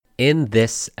in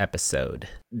this episode.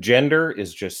 Gender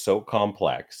is just so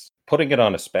complex. Putting it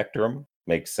on a spectrum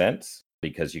makes sense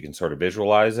because you can sort of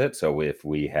visualize it. So if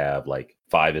we have like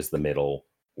 5 is the middle,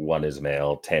 1 is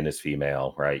male, 10 is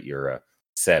female, right? You're a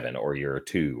 7 or you're a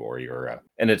 2 or you're a...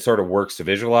 And it sort of works to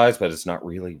visualize, but it's not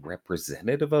really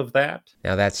representative of that.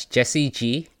 Now that's Jessie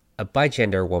G, a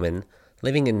bigender woman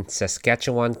living in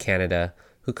Saskatchewan, Canada,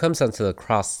 who comes onto the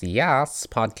YAAS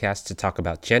podcast to talk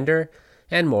about gender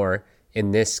and more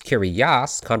in this Curi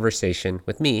YAAS conversation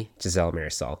with me, Giselle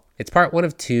Marisol. It's part 1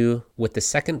 of 2, with the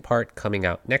second part coming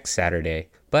out next Saturday,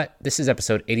 but this is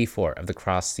episode 84 of the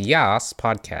YAAS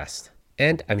podcast,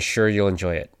 and I'm sure you'll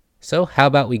enjoy it. So how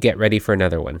about we get ready for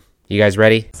another one? You guys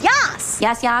ready? YAAS!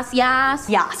 Yes, yes, yes.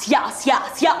 YAAS, yes,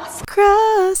 yes, yes.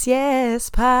 Cross Yes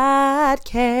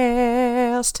Podcast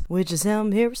with Giselle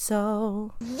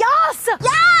Marisol. Yes!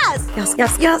 Yes! Yes,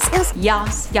 yes, yes, yes.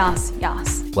 Yes, yes,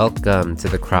 yes. Welcome to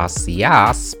the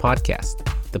YAAS podcast,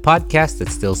 the podcast that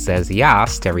still says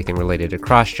yes to everything related to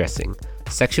cross-dressing,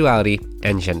 sexuality,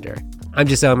 and gender. I'm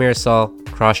Giselle Marisol,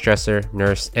 crossdresser,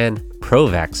 nurse, and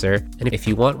pro-vaxxer. And if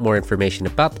you want more information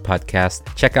about the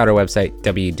podcast, check out our website,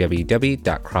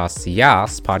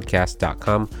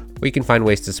 www.crossdresserspodcast.com, where you can find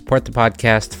ways to support the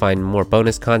podcast, find more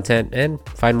bonus content, and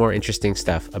find more interesting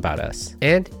stuff about us.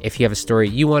 And if you have a story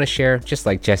you want to share, just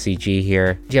like Jessie G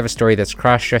here, if you have a story that's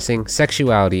cross-dressing,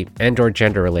 sexuality, and or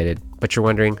gender related, but you're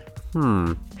wondering,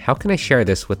 how can I share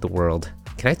this with the world?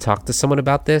 Can I talk to someone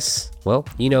about this? Well,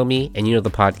 you know me and you know the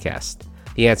podcast.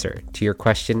 The answer to your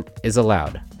question is a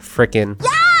loud frickin'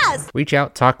 yes! Reach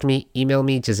out, talk to me, email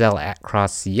me, Giselle at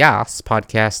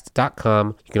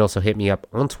crossdresserspodcast.com. You can also hit me up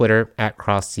on Twitter at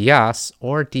crossdresser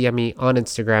or DM me on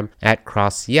Instagram at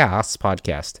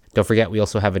crossdresserspodcast. Don't forget, we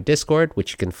also have a Discord,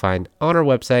 which you can find on our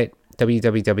website,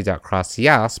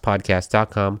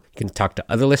 www.crossdresserspodcast.com. You can talk to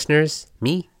other listeners,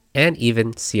 me, and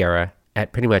even Sierra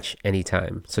at pretty much any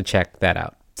time. So check that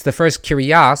out. It's the first Curi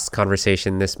YAAS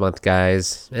conversation this month,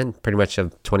 guys, and pretty much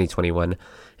of 2021,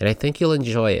 and I think you'll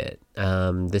enjoy it.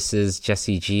 This is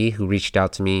Jessie G, who reached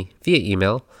out to me via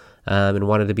email and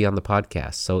wanted to be on the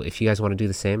podcast. So if you guys want to do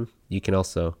the same, you can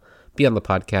also be on the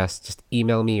podcast. Just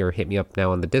email me or hit me up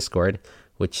now on the Discord,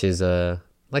 which is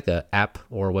like a app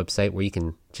or a website where you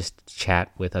can just chat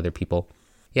with other people.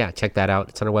 Yeah, check that out.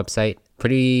 It's on our website.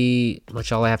 Pretty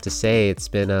much all I have to say. It's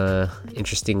been an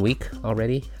interesting week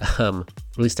already.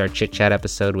 Released our chit chat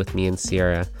episode with me and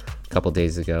Sierra a couple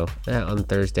days ago on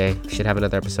Thursday. Should have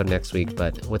another episode next week,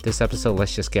 but with this episode,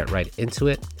 let's just get right into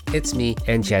it. It's me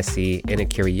and Jessie in a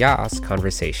Curi YAAS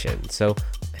conversation. So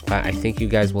I think you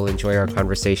guys will enjoy our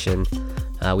conversation.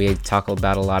 We talk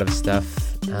about a lot of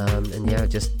stuff, and yeah,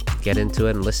 just get into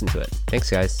it and listen to it. Thanks,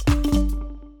 guys.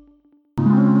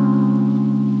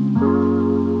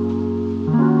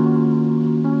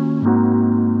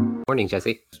 Morning,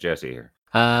 Jessie. It's Jesse here.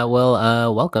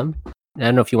 Welcome. I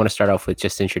don't know if you want to start off with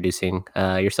just introducing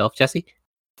yourself, Jessie.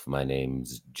 My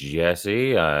name's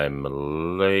Jesse. I'm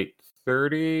late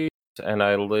 30s, and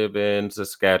I live in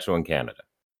Saskatchewan, Canada.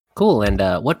 Cool. And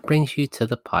what brings you to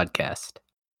the podcast?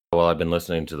 Well, I've been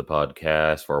listening to the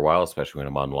podcast for a while, especially when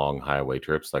I'm on long highway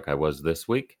trips like I was this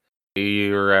week.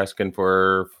 You're asking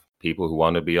for people who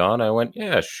want to be on. I went,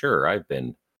 yeah, sure. I've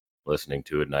been listening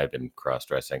to it, and I've been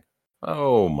cross-dressing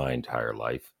my entire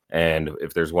life. And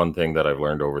if there's one thing that I've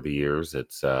learned over the years,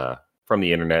 it's from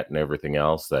the internet and everything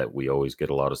else, that we always get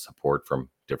a lot of support from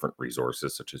different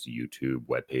resources such as YouTube,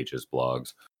 web pages,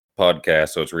 blogs, podcasts.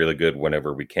 So it's really good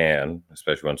whenever we can,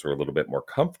 especially once we're a little bit more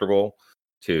comfortable,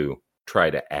 to try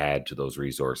to add to those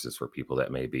resources for people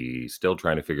that may be still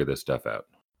trying to figure this stuff out.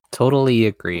 Totally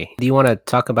agree. Do you want to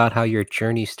talk about how your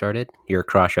journey started, your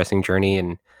cross-dressing journey,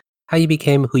 and how you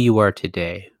became who you are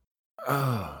today?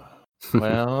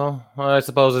 Well, I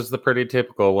suppose it's the pretty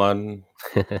typical one.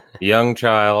 Young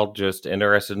child, just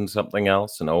interested in something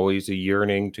else and always a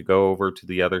yearning to go over to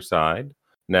the other side.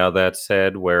 Now, that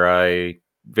said, where I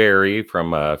vary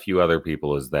from a few other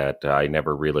people is that I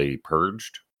never really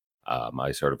purged.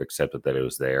 I sort of accepted that it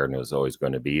was there and it was always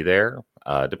going to be there,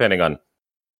 depending on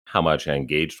how much I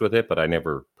engaged with it, but I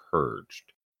never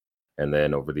purged. And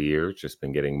then over the years, just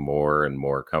been getting more and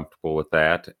more comfortable with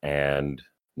that. And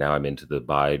now I'm into the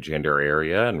bi-gender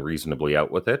area and reasonably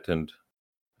out with it. And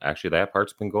actually, that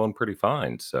part's been going pretty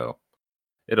fine. So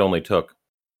it only took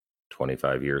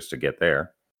 25 years to get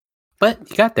there. But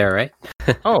you got there, right?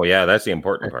 Oh, yeah, that's the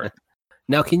important part.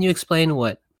 Now, can you explain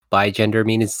what bi-gender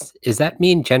means? Is that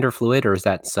mean gender fluid, or is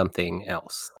that something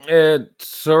else? It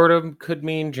sort of could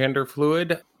mean gender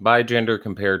fluid. Bi-gender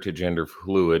compared to gender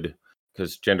fluid,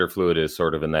 because gender fluid is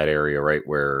sort of in that area, right,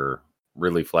 where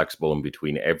really flexible in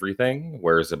between everything,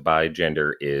 whereas a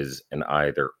bigender is an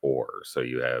either or. So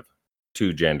you have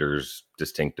two genders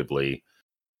distinctively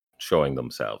showing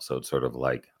themselves. So it's sort of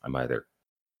like I'm either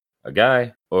a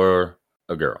guy or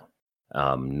a girl.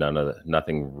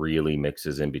 Nothing really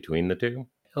mixes in between the two.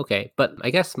 Okay, but I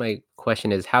guess my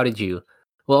question is, how did you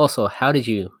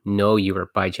know you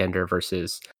were bigender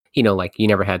versus, like you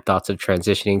never had thoughts of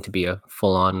transitioning to be a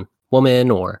full-on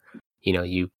woman, or,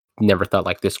 you never thought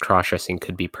like this cross-dressing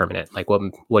could be permanent? Like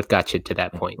what got you to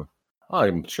that point?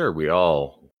 I'm sure we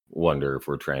all wonder if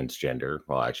we're transgender.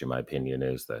 Well, actually, my opinion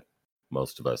is that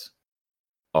most of us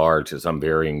are to some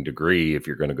varying degree if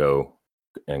you're going to go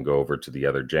over to the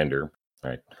other gender,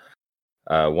 right?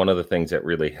 One of the things that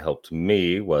really helped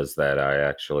me was that I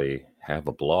actually have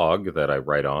a blog that I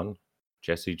write on,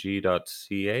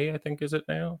 jessieg.ca, I think is it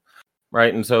now?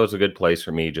 Right, and so it's a good place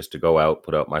for me just to go out,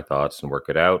 put out my thoughts, and work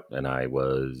it out. And I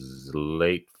was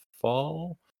late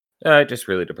fall. I just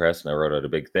really depressed, and I wrote out a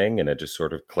big thing, and it just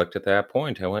sort of clicked at that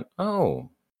point. I went, oh,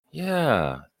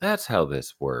 yeah, that's how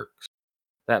this works.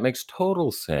 That makes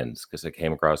total sense because I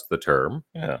came across the term.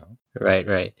 Yeah.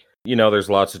 Right. There's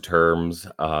lots of terms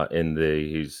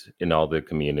in all the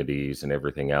communities and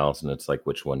everything else. And it's like,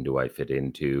 which one do I fit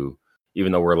into?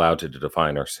 Even though we're allowed to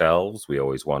define ourselves, we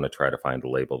always want to try to find a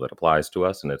label that applies to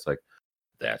us. And it's like,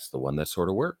 that's the one that sort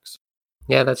of works.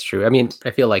 Yeah, that's true. I mean,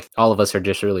 I feel like all of us are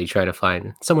just really trying to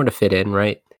find somewhere to fit in,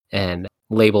 right? And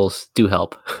labels do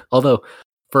help. Although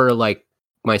for like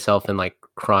myself and like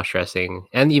cross-dressing,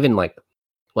 and even like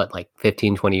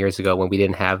 15, 20 years ago when we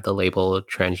didn't have the label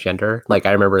transgender, like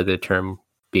I remember the term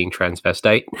being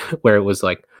transvestite, where it was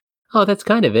like, oh, that's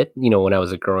kind of it. When I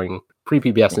was a growing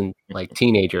prepubescent like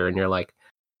teenager, and you're like,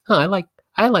 oh,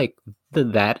 I like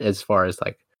that as far as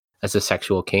like as a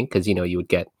sexual kink, because you would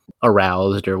get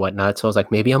aroused or whatnot. So I was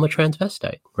like, maybe I'm a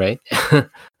transvestite, right? I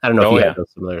don't know if Oh, you yeah. had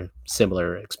those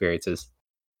similar experiences.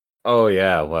 Oh,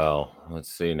 yeah. Well,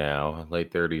 let's see now.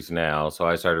 Late 30s now. So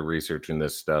I started researching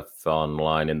this stuff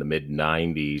online in the mid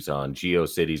 90s on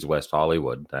GeoCities West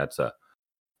Hollywood. That's a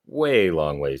way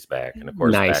long ways back. And of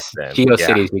course, back Nice. then, yeah.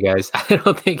 GeoCities, you guys.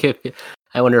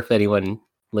 I wonder if anyone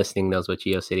listening knows what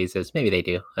GeoCities is. Maybe they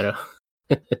do. I don't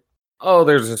know. Oh,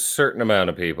 there's a certain amount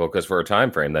of people because for a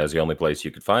time frame, that was the only place you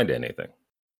could find anything.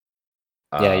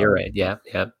 Yeah, you're Um, right. Yeah.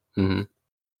 Hmm.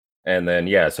 And then,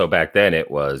 yeah, so back then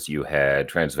you had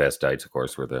transvestites, of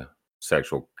course, were the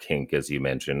sexual kink, as you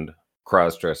mentioned.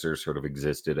 Crossdressers sort of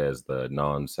existed as the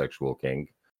non-sexual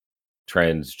kink.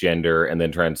 Transgender and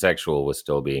then transsexual was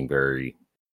still being very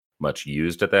much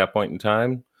used at that point in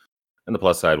time. And the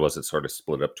plus side was it sort of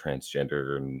split up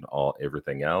transgender and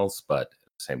everything else. But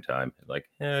at the same time, like,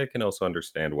 I can also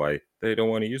understand why they don't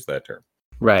want to use that term.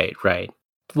 Right.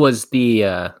 Was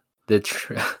the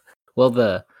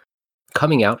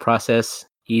coming out process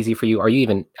easy for you? Are you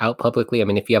even out publicly? I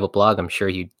mean, if you have a blog, I'm sure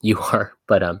you are.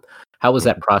 But how was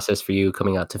that process for you,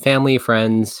 coming out to family,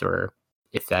 friends, or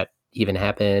if that even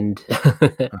happened?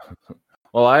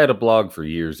 Well, I had a blog for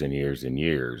years and years and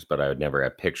years, but I would never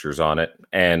have pictures on it.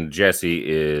 And Jessie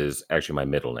is actually my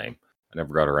middle name. I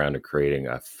never got around to creating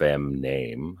a femme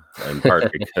name, in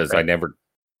part because I Right. never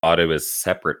thought it was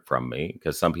separate from me.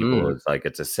 Because some people, Mm, it's like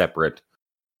it's a separate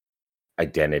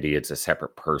identity, it's a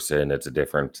separate person, it's a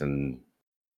different, and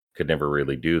could never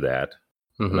really do that.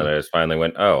 And then mhm. I just finally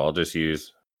went, oh, I'll just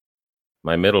use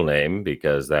my middle name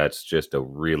because that's just a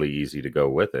really easy to go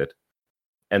with it.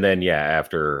 And then, yeah,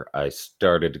 after I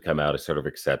started to come out, I sort of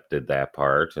accepted that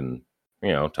part and,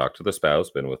 talked to the spouse,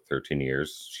 been with 13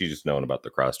 years. She's just known about the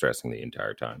cross dressing the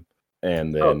entire time.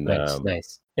 And Oh, then,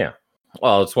 nice. yeah,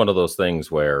 well, it's one of those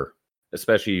things where,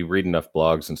 especially you read enough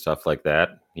blogs and stuff like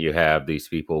that, you have these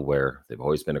people where they've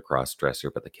always been a cross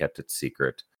dresser, but they kept it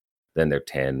secret. Then they're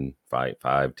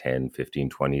 5, 10, 15,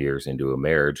 20 years into a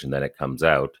marriage, and then it comes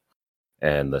out,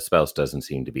 and the spouse doesn't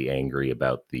seem to be angry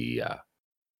about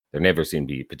they never seem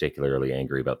to be particularly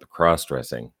angry about the cross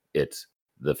dressing. It's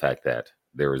the fact that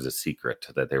there was a secret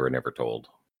that they were never told.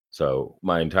 So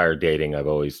my entire dating, I've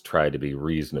always tried to be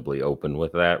reasonably open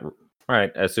with that.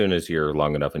 Right. As soon as you're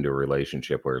long enough into a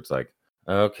relationship where it's like,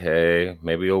 okay,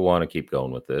 maybe you'll want to keep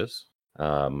going with this.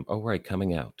 Oh, right,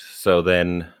 coming out. So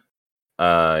then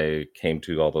I came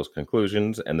to all those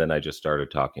conclusions, and then I just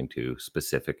started talking to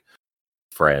specific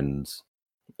friends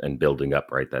and building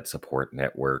up, right, that support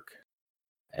network.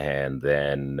 And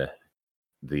then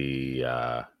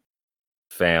the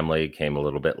family came a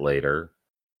little bit later.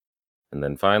 And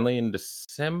then finally in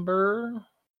December,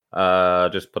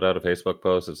 just put out a Facebook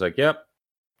post. It's like, yep,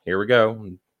 here we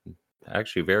go.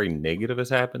 Actually, very negative has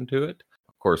happened to it.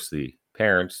 Of course, the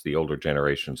parents, the older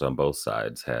generations on both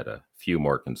sides had a few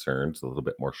more concerns, a little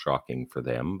bit more shocking for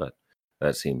them, but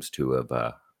that seems to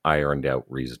have ironed out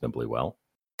reasonably well.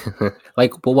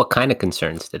 Like, well, what kind of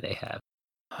concerns did they have?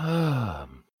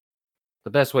 The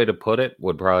best way to put it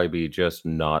would probably be just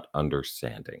not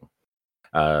understanding.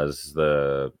 As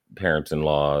the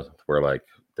parents-in-law were like,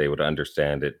 they would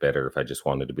understand it better if I just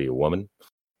wanted to be a woman,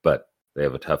 but they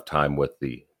have a tough time with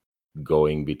the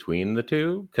going between the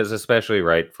two, because especially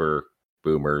right for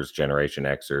boomers, Generation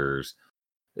Xers,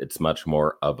 it's much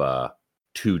more of a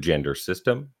two-gender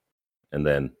system. And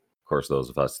then, of course, those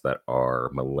of us that are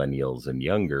millennials and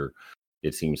younger,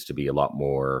 it seems to be a lot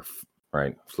more,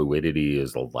 right? Fluidity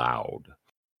is allowed.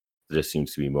 It just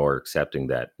seems to be more accepting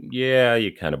that, yeah,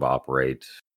 you kind of operate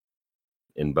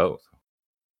in both.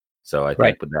 So I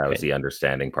Right. think that was the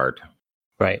understanding part.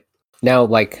 Right. Now,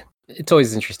 like, it's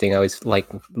always interesting. I always like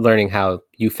learning how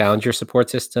you found your support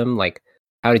system. Like,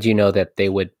 how did you know that they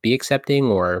would be accepting,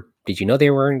 or did you know they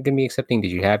weren't going to be accepting?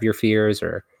 Did you have your fears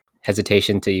or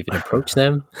hesitation to even approach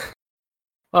them?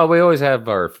 Well, we always have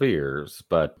our fears,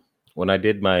 but when I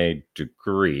did my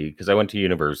degree, because I went to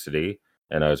university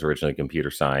and I was originally computer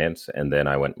science, and then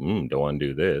I went, don't want to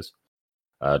do this.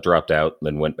 Dropped out, and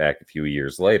then went back a few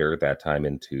years later, that time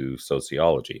into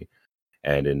sociology.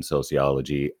 And in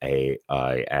sociology, I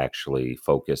actually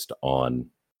focused on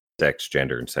sex,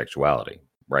 gender, and sexuality,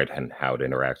 right? And how it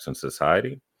interacts in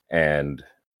society. And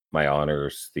my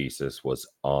honors thesis was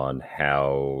on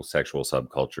how sexual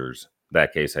subcultures, in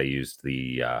that case, I used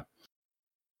the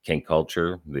kink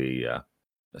culture, the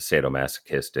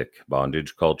sadomasochistic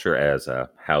bondage culture, as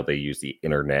how they use the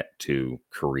internet to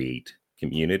create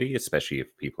community, especially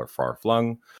if people are far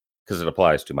flung, because it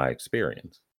applies to my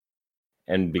experience.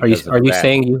 And because Are of you that,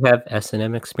 saying you have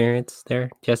S&M experience there,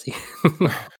 Jesse?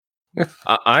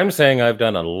 I'm saying I've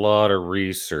done a lot of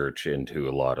research into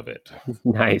a lot of it.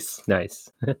 Nice.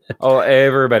 Oh,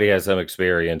 everybody has some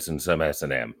experience in some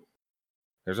S&M.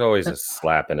 There's always a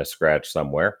slap and a scratch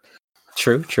somewhere.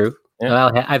 True. Yeah.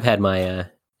 Well, I've had my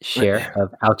share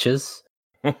of ouches.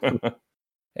 Hey,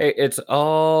 it's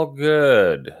all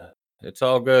good. It's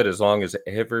all good as long as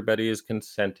everybody is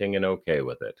consenting and okay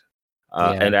with it.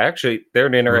 Yeah. And actually, they're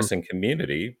an interesting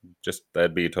community. Just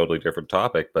that'd be a totally different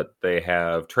topic, but they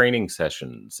have training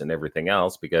sessions and everything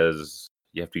else because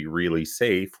you have to be really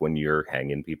safe when you're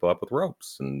hanging people up with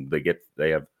ropes. And they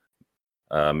have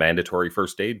mandatory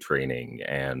first aid training,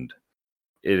 and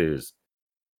it is,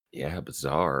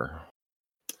 bizarre.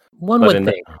 One But would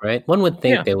think, right? One would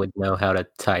think Yeah. they would know how to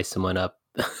tie someone up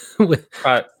with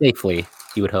safely,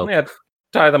 you would hope. Yeah,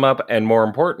 tie them up, and more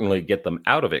importantly, get them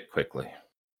out of it quickly.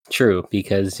 True,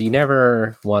 because you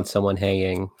never want someone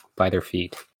hanging by their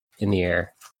feet in the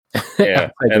air. Yeah,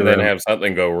 outside and your then room. have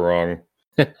something go wrong.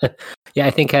 Yeah,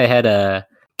 I think I had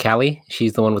Callie.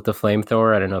 She's the one with the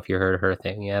flamethrower. I don't know if you heard her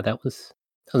thing. Yeah, that was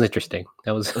interesting.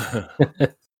 That was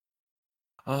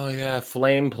Oh yeah,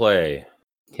 flame play.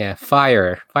 yeah,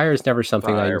 fire. Fire is never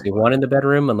something I usually want in the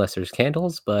bedroom unless there's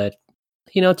candles, but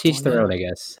to each their own, I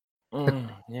guess.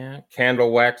 Yeah,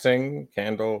 candle waxing,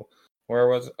 where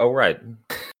was it? Oh, right.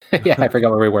 Yeah, I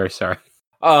forgot where we were, sorry.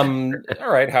 All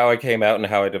right, how I came out and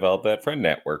how I developed that friend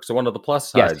network. So one of the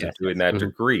plus sides of doing that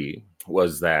degree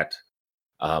was that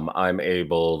I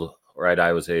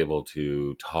was able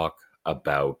to talk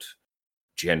about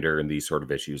gender and these sort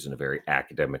of issues in a very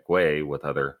academic way with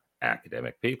other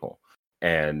academic people.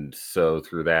 And so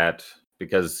through that,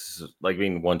 because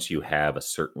once you get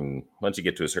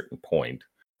to a certain point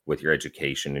with your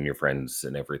education and your friends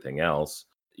and everything else,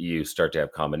 you start to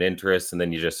have common interests, and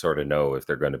then you just sort of know if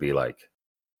they're going to be like,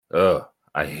 oh,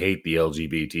 I hate the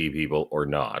LGBT people or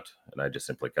not. And I just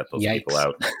simply cut those people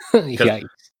out. Yikes.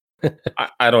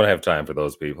 I don't have time for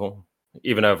those people.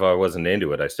 Even if I wasn't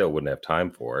into it, I still wouldn't have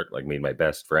time for it. Like my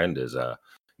best friend is a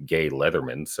gay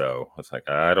Leatherman, so it's like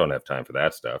I don't have time for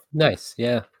that stuff. Nice,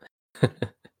 yeah.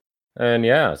 And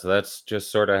so that's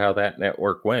just sort of how that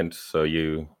network went. So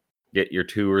you get your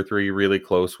 2 or 3 really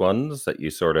close ones that you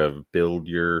sort of build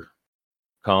your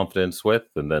confidence with,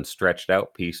 and then stretched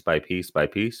out piece by piece by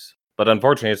piece. But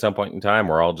unfortunately, at some point in time,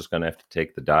 we're all just going to have to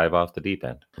take the dive off the deep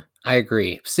end. I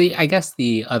agree. See, I guess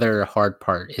the other hard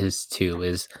part is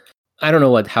I don't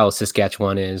know how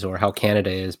Saskatchewan is or how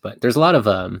Canada is, but there's a lot of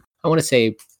I want to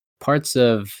say parts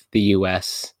of the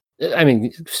US. I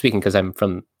mean, speaking because I'm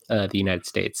from the United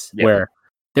States, where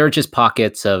there are just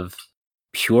pockets of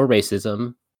pure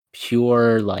racism,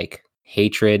 pure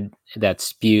hatred that's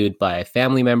spewed by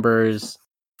family members,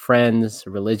 friends,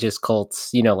 religious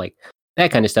cults,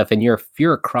 that kind of stuff. And if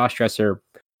you're a cross-dresser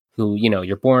who,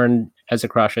 you're born as a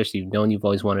cross-dresser, you've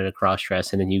always wanted a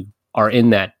cross-dress, and then you are in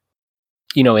that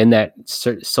in that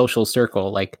social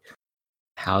circle, like,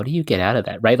 how do you get out of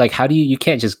that, right? Like, how do you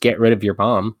can't just get rid of your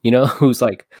mom, who's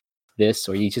like this,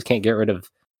 or you just can't get rid of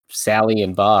Sally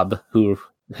and Bob who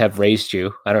have raised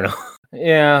you. I don't know.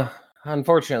 Yeah.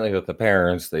 Unfortunately, with the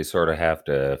parents, they sort of have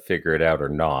to figure it out or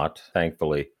not.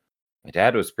 Thankfully, my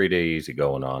dad was pretty easy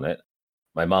going on it.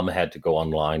 My mom had to go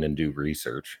online and do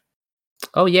research.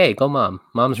 Oh, yay. Go, mom.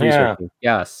 Mom's Yeah. researching.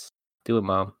 Yes. Do it,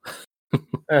 mom.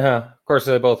 Of course,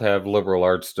 they both have liberal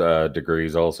arts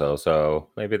degrees also, so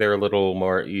maybe they're a little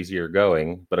more easier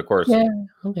going. But of course, Yeah.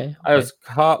 Okay. I was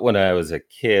caught when I was a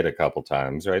kid a couple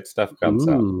times, right? Stuff comes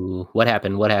up. Ooh. What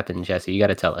happened? What happened, Jesse? You got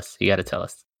to tell us.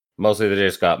 Mostly they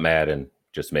just got mad and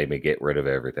just made me get rid of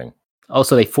everything. Oh,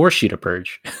 so they force you to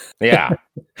purge. Yeah.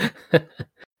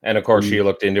 And of course, she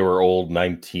looked into her old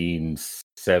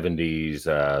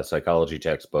 1970s psychology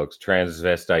textbooks,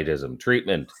 transvestitism,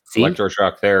 treatment, See?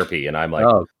 electroshock therapy. And I'm like,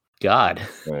 Oh, God.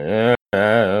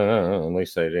 at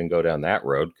least I didn't go down that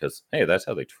road because, hey, that's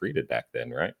how they treated back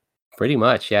then, right? Pretty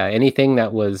much. Yeah. Anything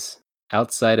that was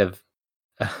outside of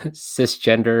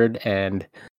cisgendered and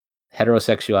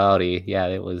heterosexuality, yeah,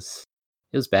 it was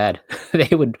bad.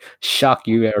 They would shock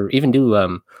you or even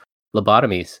do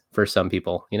lobotomies for some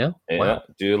people, Yeah, Wow.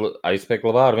 do ice pick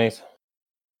lobotomies.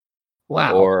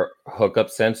 Wow. Or hook up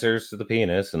sensors to the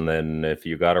penis, and then if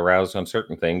you got aroused on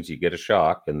certain things, you get a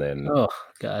shock, and then Oh,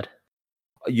 God.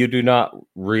 you do not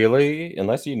really,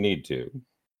 unless you need to,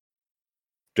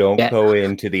 don't Yeah. go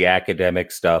into the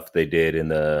academic stuff they did in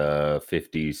the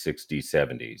 50s, 60s,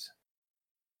 70s.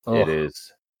 It Oh,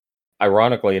 is,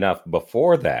 ironically enough,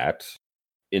 before that,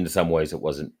 in some ways, it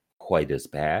wasn't quite as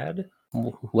bad.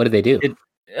 what did they do?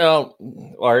 Well,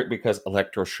 art because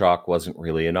electroshock wasn't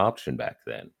really an option back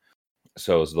then.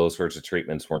 So those sorts of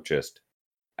treatments weren't just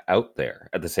out there.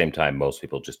 At the same time, most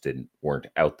people just weren't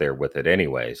out there with it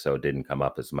anyway, so it didn't come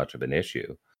up as much of an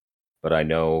issue. But I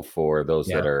know for those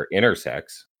that Yeah. are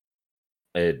intersex,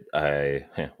 I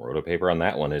wrote a paper on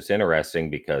that one. It's interesting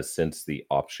because since the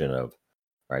option of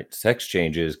sex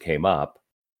changes came up,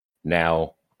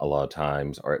 now a lot of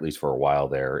times, or at least for a while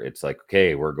there, it's like,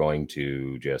 okay, we're going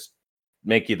to just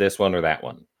make you this one or that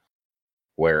one.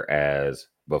 Whereas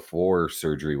before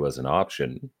surgery was an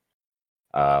option,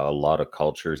 a lot of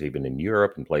cultures, even in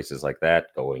Europe and places like that,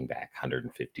 going back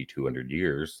 150, 200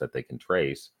 years that they can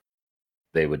trace,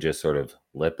 they would just sort of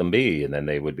let them be. And then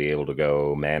they would be able to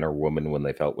go man or woman when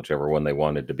they felt whichever one they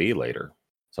wanted to be later.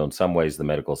 So in some ways, the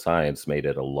medical science made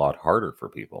it a lot harder for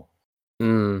people.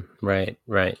 Right.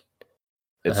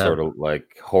 It's sort of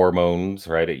like hormones,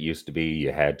 right? It used to be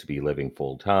you had to be living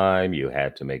full time. You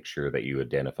had to make sure that you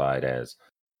identified as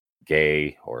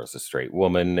gay or as a straight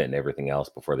woman and everything else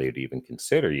before they would even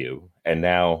consider you. And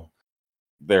now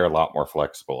they're a lot more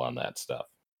flexible on that stuff.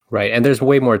 Right. And there's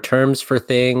way more terms for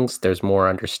things. There's more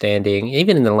understanding.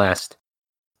 Even in the last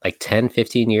 10,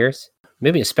 15 years,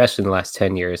 maybe especially in the last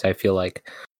 10 years, I feel like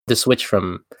the switch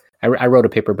from, I wrote a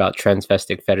paper about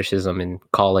transvestic fetishism in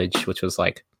college, which was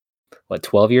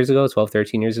 12 years ago, 12,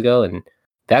 13 years ago. And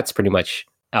that's pretty much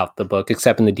out the book,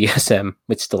 except in the DSM,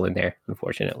 it's still in there,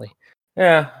 unfortunately.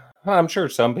 Yeah. I'm sure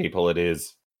some people it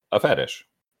is a fetish,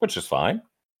 which is fine.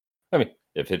 I mean,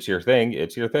 if it's your thing,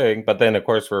 it's your thing. But then, of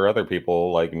course, for other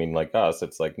people, like us,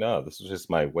 it's like, no, this is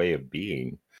just my way of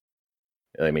being.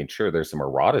 I mean, sure, there's some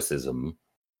eroticism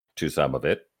to some of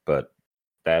it, but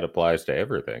that applies to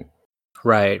everything.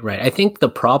 Right. I think the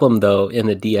problem, though, in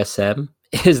the DSM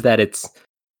is that it's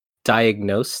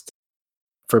diagnosed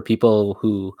for people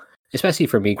who, especially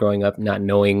for me growing up, not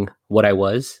knowing what I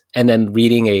was, and then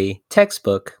reading a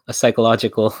textbook, a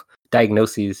psychological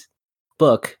diagnoses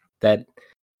book that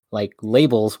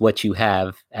labels what you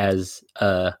have as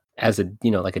a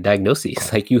like a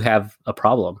diagnosis, like you have a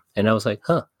problem. And I was like,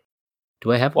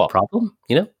 do I have a problem?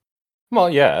 Well,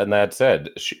 yeah, and that said,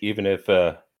 even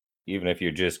if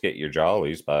you just get your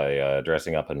jollies by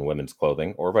dressing up in women's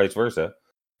clothing or vice versa,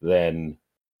 then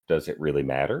does it really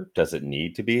matter? Does it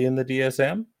need to be in the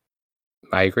DSM?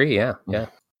 I agree. Yeah.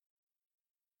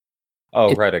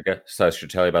 Oh, right. I guess I should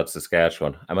tell you about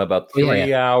Saskatchewan. I'm about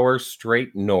 3 hours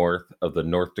straight north of the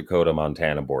North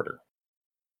Dakota-Montana border.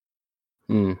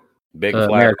 Big,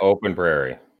 flat, open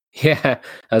prairie. Yeah.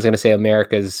 I was going to say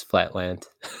America's flatland.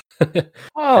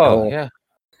 Oh, yeah.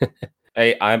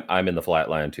 Hey, I'm in the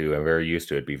flatland too. I'm very used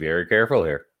to it. Be very careful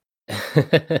here.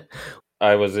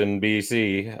 I was in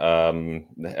BC,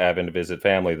 having to visit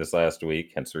family this last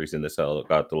week, hence the reason this all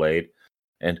got delayed.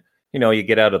 And, you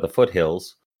get out of the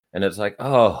foothills, and it's like,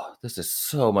 oh, this is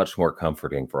so much more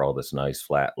comforting for all this nice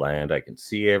flat land. I can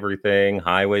see everything.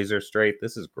 Highways are straight.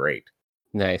 This is great.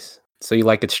 Nice. So you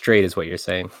like it straight is what you're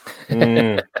saying.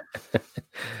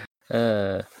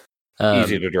 Uh,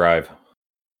 Easy to drive.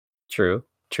 True.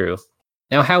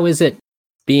 Now, how is it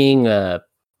being a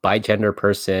bigender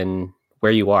person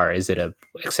where you are? Is it a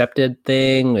accepted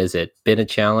thing? Has it been a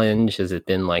challenge? Has it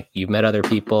been like you've met other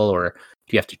people, or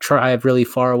do you have to drive really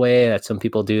far away that some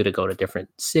people do to go to different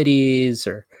cities?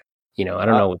 Or, I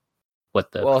don't know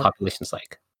what the well- population's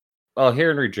like. Well,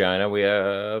 here in Regina, we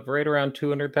have right around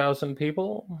 200,000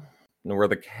 people. And we're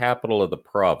the capital of the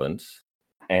province.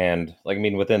 And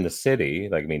within the city,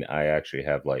 I actually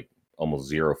have almost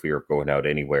zero fear of going out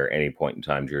anywhere, any point in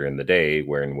time during the day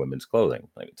wearing women's clothing.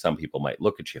 Some people might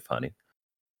look at you funny,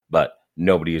 but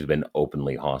nobody has been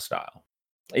openly hostile.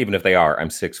 Even if they are, I'm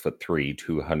 6'3",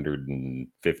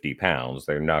 250 pounds.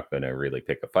 They're not going to really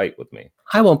pick a fight with me.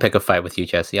 I won't pick a fight with you,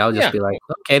 Jesse. I'll just be like,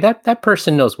 okay, that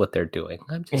person knows what they're doing.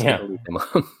 I'm just going to leave them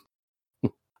alone.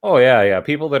 Oh, yeah.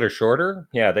 People that are shorter,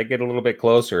 they get a little bit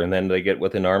closer, and then they get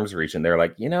within arm's reach, and they're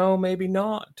like, maybe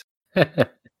not.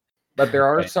 But there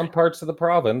are some parts of the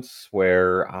province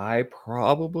where I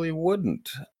probably wouldn't.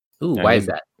 Ooh, why is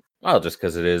that? Well, just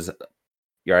because it is,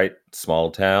 right,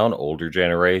 small town, older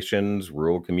generations,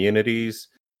 rural communities.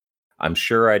 I'm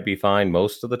sure I'd be fine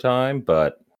most of the time,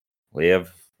 but we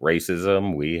have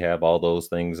racism. We have all those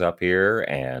things up here,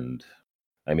 and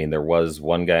there was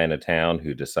one guy in a town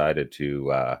who decided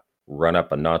to run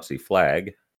up a Nazi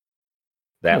flag.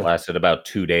 That lasted about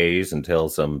 2 days until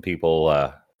some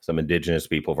people, some indigenous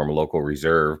people from a local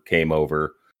reserve came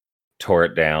over, tore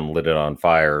it down, lit it on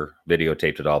fire,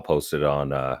 videotaped it all, posted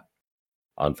on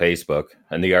Facebook.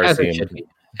 And the RCMP,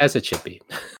 as it should be.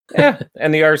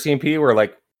 and the RCMP were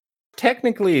like,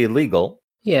 technically illegal.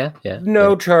 Yeah.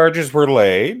 No charges were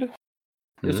laid.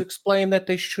 Just explain that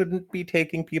they shouldn't be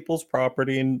taking people's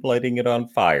property and lighting it on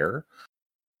fire.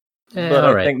 But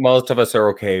I think most of us are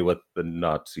okay with the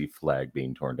Nazi flag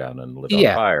being torn down and lit on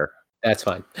fire. That's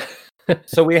fine.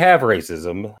 So we have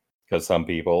racism, because some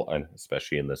people, and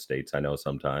especially in the States, I know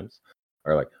sometimes,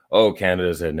 are like, oh, Canada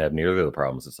doesn't have nearly the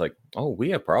problems. It's like, oh,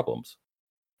 we have problems.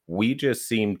 We just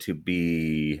seem to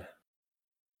be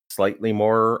slightly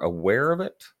more aware of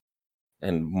it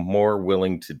and more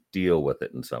willing to deal with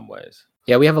it in some ways.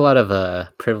 Yeah, we have a lot of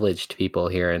privileged people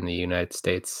here in the United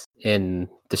States in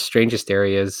the strangest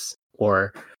areas,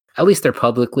 or at least they're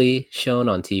publicly shown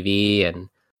on TV and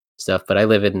stuff. But we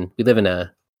live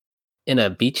in a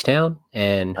beach town,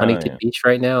 and Huntington Beach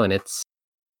right now, and it's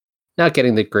not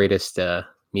getting the greatest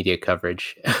media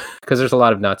coverage because there's a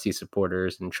lot of Nazi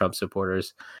supporters and Trump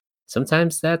supporters.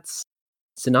 Sometimes that's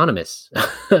synonymous,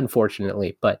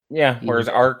 unfortunately. But whereas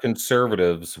our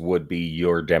conservatives would be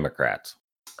your Democrats.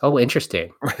 Oh,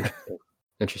 interesting.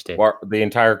 Interesting. Well, the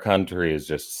entire country is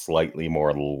just slightly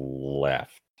more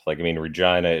left.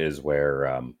 Regina is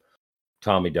where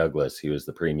Tommy Douglas, he was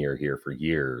the premier here for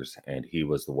years, and he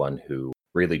was the one who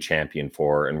really championed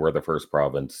for, and we're the first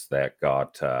province that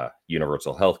got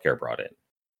universal health care brought in.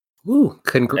 Ooh,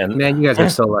 man, you guys are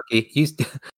so lucky.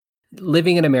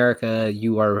 Living in America,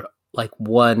 you are like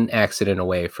one accident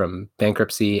away from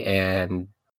bankruptcy and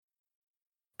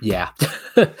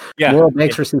moral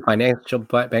bankruptcy, financial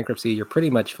bankruptcy. You're pretty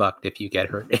much fucked if you get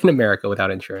hurt in America without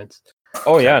insurance.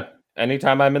 Oh, yeah.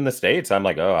 Anytime I'm in the States, I'm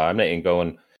like, oh, I'm not even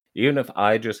going. Even if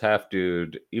I'm just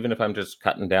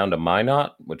cutting down to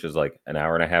Minot, which is like an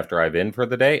hour and a half drive in for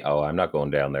the day, oh, I'm not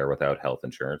going down there without health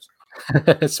insurance.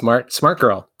 Smart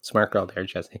girl there,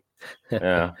 Jessie.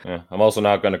 yeah. I'm also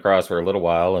not going to cross for a little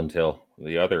while until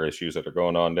the other issues that are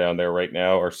going on down there right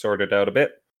now are sorted out a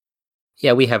bit.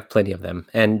 Yeah, we have plenty of them,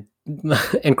 and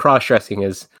cross-dressing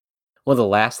is one of the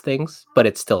last things, but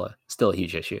it's still a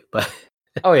huge issue. But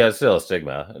oh yeah, it's still a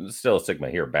stigma. It's still a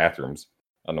stigma here. Bathrooms.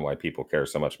 I don't know why people care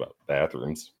so much about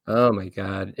bathrooms. Oh my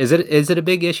god, is it a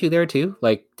big issue there too?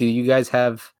 Like, do you guys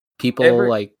have people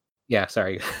with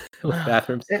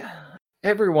bathrooms?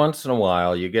 Every once in a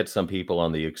while, you get some people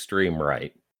on the extreme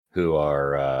right who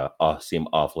are seem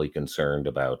awfully concerned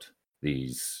about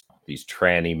these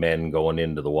tranny men going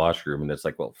into the washroom, and it's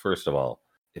like, well, first of all,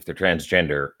 if they're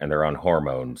transgender and they're on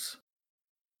hormones,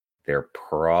 they're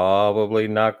probably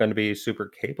not going to be super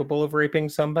capable of raping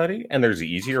somebody, and there's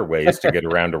easier ways to get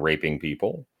around to raping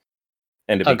people.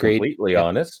 And to be completely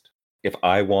honest, if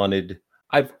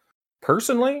I've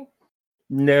personally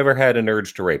never had an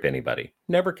urge to rape anybody.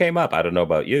 Never came up. I don't know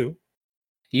about you.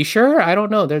 You sure? I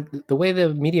don't know. The way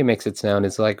the media makes it sound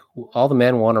is like all the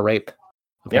men want to rape.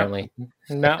 Apparently,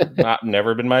 not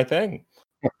never been my thing.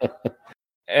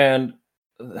 And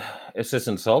it's just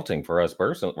insulting for us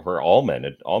personally. For all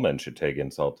men should take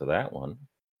insult to that one.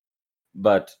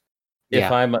 But if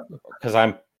because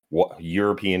I'm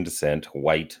European descent,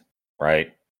 white,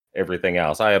 right? Everything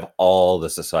else, I have all the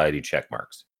society check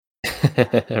marks.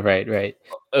 Right.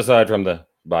 aside from the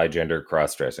bi-gender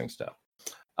cross-dressing stuff.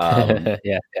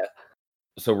 Yeah.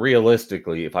 So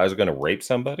realistically, if I was going to rape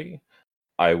somebody,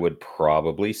 I would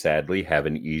probably, sadly, have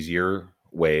an easier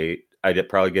way. I'd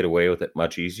probably get away with it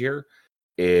much easier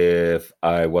if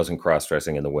I wasn't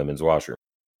cross-dressing in the women's washroom.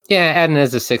 Yeah, and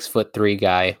as a 6'3"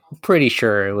 guy, I'm pretty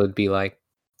sure it would be like,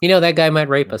 that guy might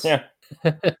rape us. Yeah.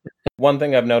 One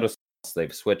thing I've noticed,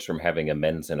 they've switched from having a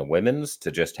men's and a women's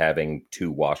to just having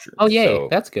 2 washrooms. Oh, yay. So,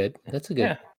 That's good. That's a good.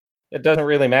 yeah, it doesn't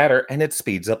really matter, and it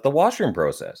speeds up the washroom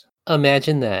process.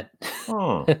 Imagine that.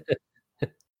 Hmm.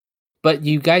 But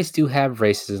you guys do have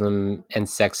racism and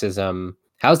sexism.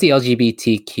 How's the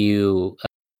LGBTQ,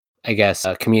 I guess,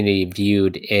 community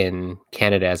viewed in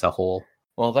Canada as a whole?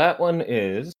 Well, that one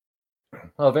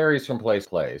varies from place to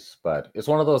place, but it's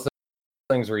one of those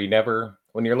things where you never,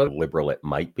 when you're liberal, it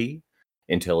might be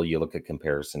until you look at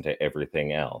comparison to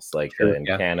everything else. Like True, in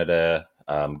yeah. Canada,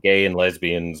 gay and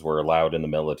lesbians were allowed in the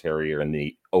military or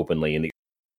openly in the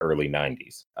early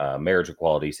 90s. Marriage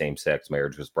equality, same-sex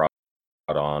marriage was brought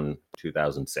on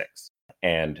 2006,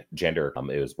 and gender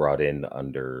it was brought in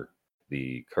under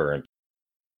the current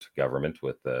government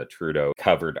with Trudeau,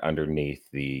 covered underneath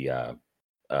the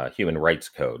Human Rights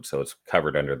Code, so it's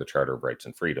covered under the Charter of Rights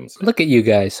and Freedoms. Look at you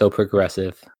guys, so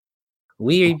progressive.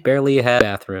 We barely have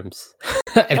bathrooms.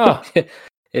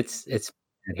 It's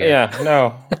yeah,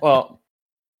 no. Well,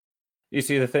 you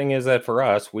see, the thing is that for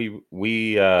us, we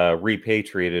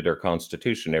repatriated our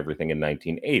constitution, everything in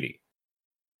 1980.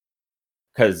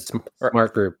 Because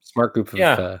smart group of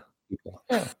people.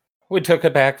 Yeah. We took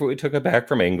it back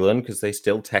from England because they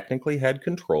still technically had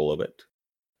control of it.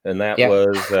 And that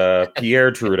was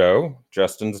Pierre Trudeau,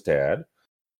 Justin's dad.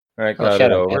 All right, got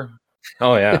it over.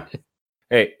 Oh yeah.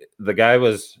 Hey, the guy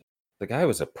was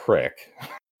a prick.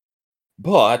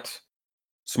 But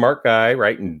smart guy,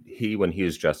 right? And when he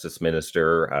was justice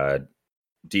minister,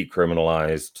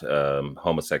 decriminalized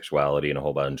homosexuality and a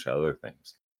whole bunch of other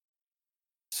things.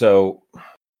 So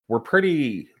we're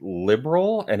pretty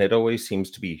liberal, and it always seems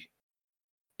to be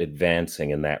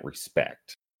advancing in that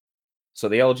respect. So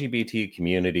the LGBT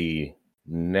community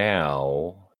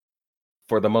now,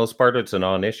 for the most part, it's a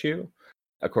non-issue.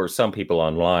 Of course, some people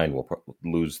online will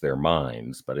lose their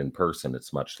minds, but in person,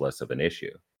 it's much less of an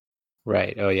issue.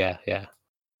 Right. Oh, yeah.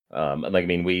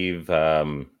 We've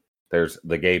there's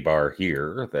the gay bar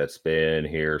here that's been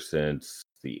here since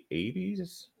the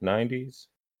 80s, 90s.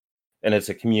 And it's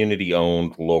a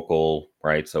community-owned, local,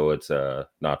 right? So it's a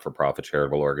not-for-profit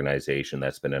charitable organization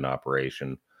that's been in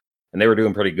operation. And they were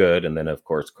doing pretty good. And then, of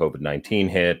course, COVID-19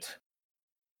 hit.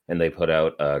 And they put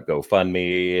out a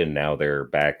GoFundMe. And now they're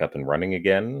back up and running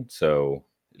again. So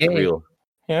it's real.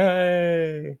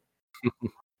 Yay!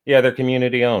 Yeah, they're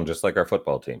community-owned, just like our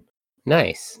football team.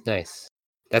 Nice. That's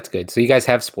good. So you guys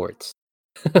have sports.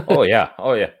 Oh, yeah.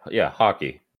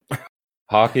 Hockey.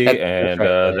 And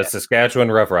the Saskatchewan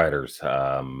Roughriders.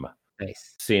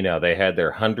 Nice. See, now they had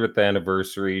their 100th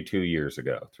anniversary 3 years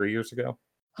ago.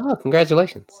 Oh,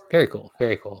 congratulations! Very cool.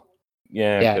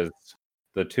 Yeah, because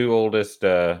the two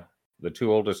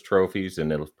oldest trophies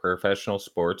in professional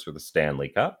sports are the Stanley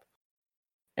Cup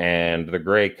and the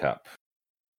Grey Cup,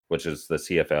 which is the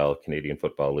CFL, Canadian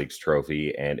Football League's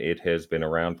trophy, and it has been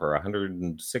around for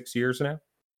 106 years now.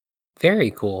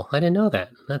 Very cool. I didn't know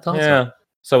that. That's awesome. Yeah.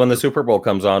 So when the Super Bowl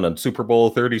comes on Super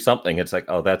Bowl 30-something, it's like,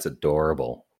 oh, that's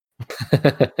adorable.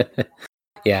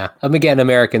 Yeah. Again,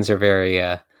 Americans are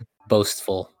very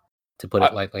boastful, to put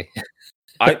it lightly.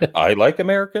 I like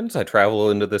Americans. I travel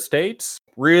into the States.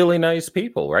 Really nice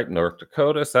people, right? North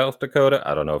Dakota, South Dakota.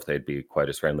 I don't know if they'd be quite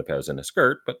as friendly if I was in a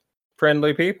skirt, but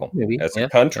friendly people. Maybe. As a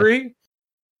country,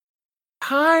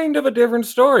 kind of a different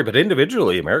story, but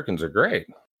individually, Americans are great.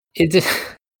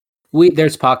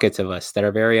 There's pockets of us that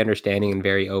are very understanding and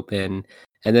very open,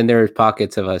 and then there's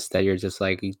pockets of us that you're just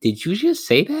like, did you just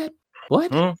say that?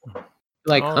 What?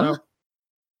 Like, huh? No.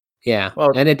 Yeah.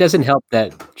 Well, and it doesn't help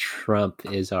that Trump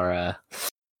is our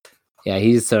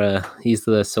he's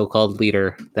the so-called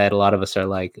leader that a lot of us are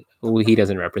like, he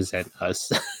doesn't represent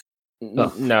us.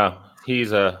 No,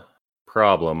 he's a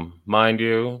problem. Mind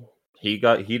you, he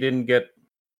didn't get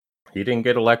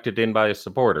elected in by his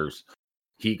supporters.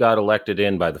 He got elected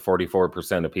in by the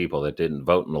 44% of people that didn't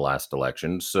vote in the last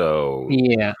election. So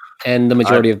yeah, and the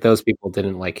majority of those people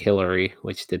didn't like Hillary,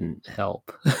 which didn't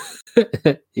help.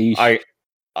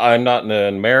 I'm not an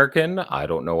American. I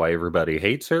don't know why everybody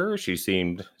hates her. She's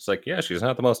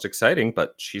not the most exciting,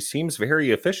 but she seems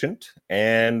very efficient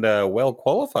and well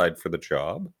qualified for the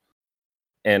job.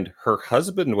 And her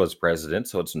husband was president,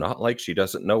 so it's not like she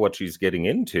doesn't know what she's getting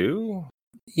into.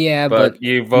 Yeah, But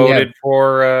you we have voted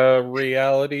for a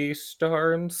reality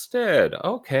star instead.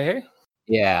 Okay.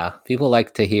 yeah, people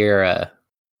like to hear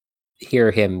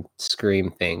him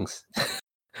scream things.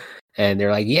 And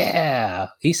they're like, "Yeah,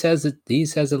 he says it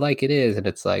like it is." And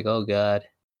it's like, "Oh god,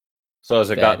 So has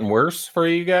it bad." gotten worse for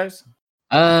you guys?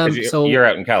 Because So you're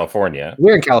out in California.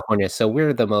 we're in California, so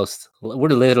we're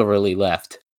literally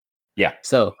left. Yeah.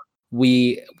 So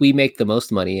we make the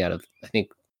most money out of I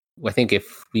think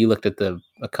if we looked at the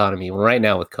economy well, right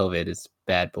now with COVID it's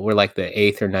bad, but we're like the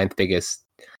eighth or ninth biggest.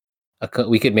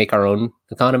 We could make our own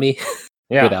economy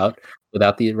Yeah.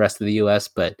 without the rest of the U.S.,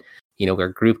 but we're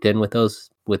grouped in with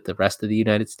the rest of the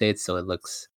United States, so it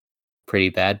looks pretty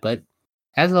bad. But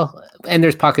and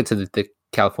there's pockets of the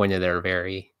California that are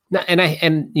very I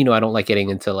don't like getting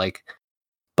into like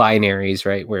binaries,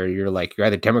 right? Where you're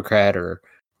either Democrat or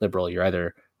liberal, you're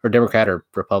either or Democrat or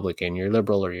Republican, you're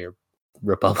liberal or you're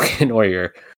Republican, or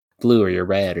you're blue or you're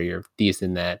red or you're these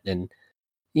and that, and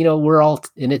we're all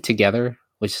in it together,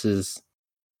 which is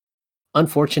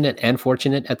unfortunate and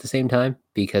fortunate at the same time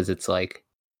because it's like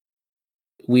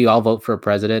we all vote for a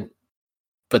president,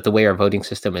 but the way our voting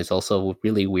system is also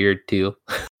really weird too.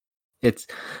 It's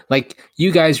like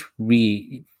you guys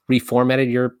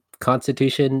reformatted your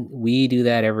constitution. We do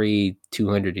that every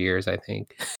 200 years, I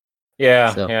think.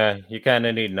 Yeah, So yeah. You kind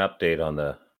of need an update on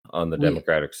the we,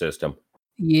 democratic system.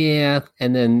 yeah,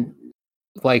 and then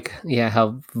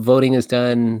how voting is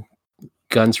done,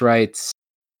 guns rights,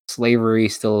 slavery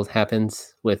still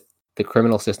happens with the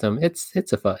criminal system.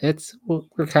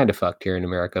 We're kind of fucked here in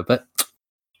America, but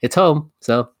it's home.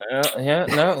 So Yeah,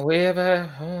 no, we have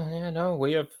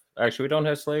we have actually we don't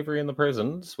have slavery in the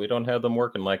prisons. We don't have them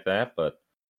working like that, but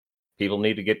people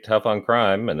need to get tough on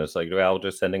crime, and it's like, well,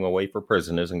 just sending them away for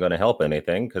prison isn't going to help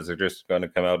anything because they're just going to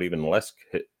come out even less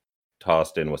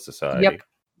tossed in with society. yep,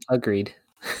 agreed.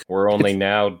 We're only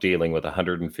now dealing with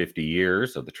 150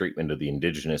 years of the treatment of the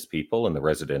indigenous people in the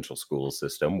residential school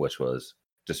system, which was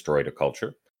destroyed a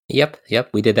culture. Yep.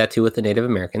 We did that too with the Native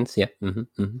Americans. Yep.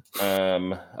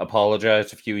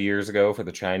 Apologized a few years ago for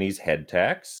the Chinese head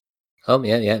tax. Oh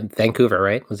yeah. Vancouver,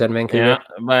 right? Was that in Vancouver? Yeah,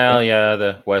 well, yeah,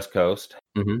 the West Coast.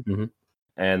 Mm-hmm.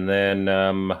 And then,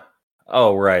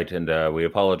 oh right, and we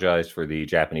apologized for the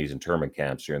Japanese internment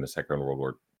camps during the Second World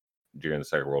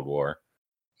War.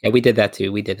 Yeah, we did that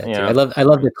too. Yeah. I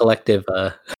love the collective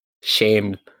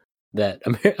shame that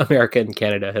America and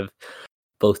Canada have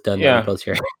both done. Yeah. That we're both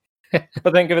sharing.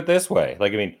 But think of it this way: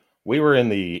 like, I mean, we were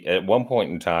at one point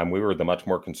in time, we were the much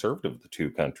more conservative of the two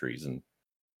countries, and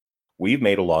we've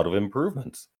made a lot of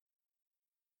improvements.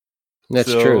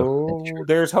 That's true.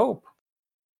 There's hope.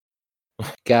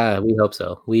 God, we hope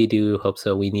so. We do hope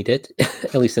so. We need it,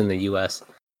 at least in the U.S.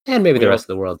 and maybe the rest of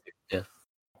the world. Yeah.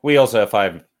 We also have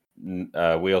five.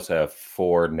 We also have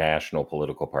four national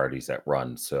political parties that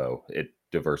run, so it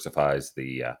diversifies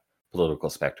the political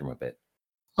spectrum a bit.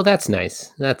 Well, that's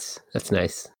nice. That's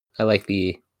nice. I like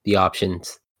the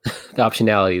options. The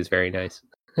optionality is very nice.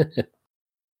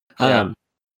 Yeah.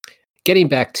 Getting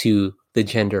back to the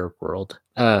gender world.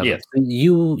 Yes.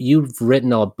 You've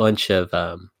written a bunch of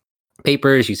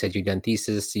papers. You said you've done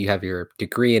thesis. You have your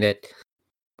degree in it.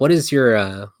 What is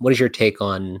your take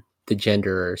on the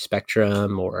gender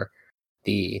spectrum or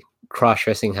the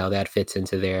cross-dressing, how that fits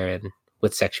into there, and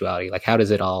with sexuality? Like, how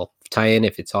does it all tie in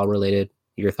if it's all related?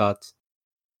 Your thoughts?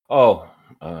 Oh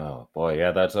boy,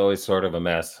 yeah, that's always sort of a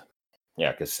mess.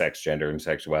 Yeah, because sex, gender, and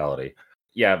sexuality.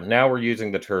 Yeah, now we're using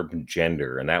the term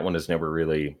gender, and that one has never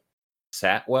really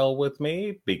sat well with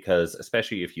me because,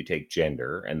 especially if you take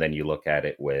gender and then you look at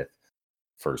it with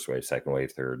first wave, second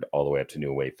wave, third, all the way up to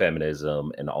new wave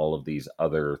feminism and all of these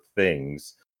other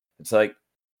things, it's like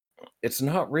it's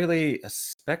not really a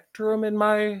spectrum in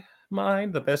my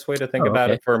mind. The best way to think about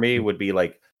it for me would be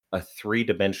like a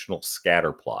three-dimensional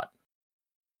scatter plot.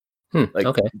 Like,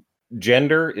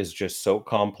 gender is just so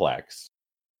complex.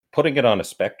 Putting it on a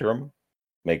spectrum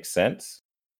makes sense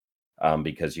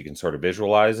because you can sort of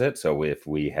visualize it. So if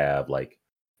we have like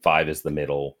 5 is the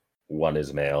middle, 1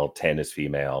 is male, 10 is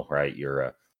female, right? You're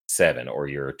a 7 or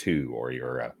you're a 2 or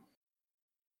you're a...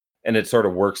 And it sort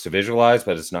of works to visualize,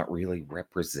 but it's not really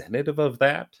representative of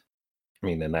that. I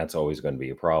mean, and that's always going to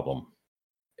be a problem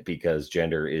because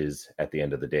gender is, at the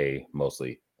end of the day,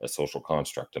 mostly a social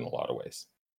construct in a lot of ways.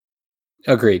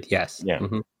 Agreed. Yes. Yeah.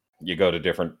 You go to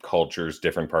different cultures,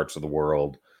 different parts of the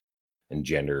world, and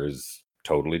gender is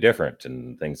totally different.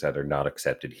 And things that are not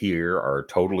accepted here are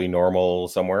totally normal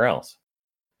somewhere else,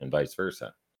 and vice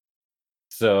versa.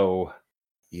 So,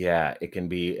 yeah, it can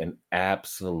be an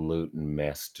absolute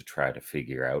mess to try to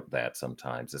figure out that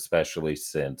sometimes, especially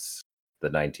since the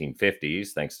 1950s,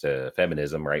 thanks to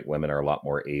feminism, right? Women are a lot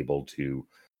more able to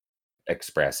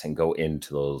express and go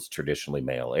into those traditionally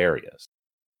male areas.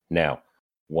 Now,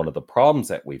 one of the problems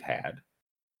that we've had,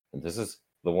 and this is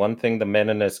the one thing the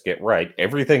meninists get right,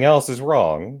 everything else is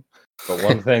wrong. But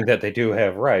one thing that they do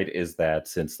have right is that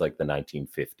since like the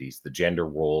 1950s, the gender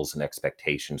roles and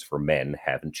expectations for men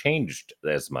haven't changed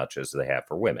as much as they have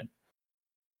for women.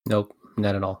 Nope,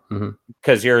 not at all.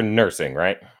 Because you're nursing,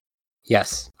 right?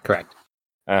 Yes, correct.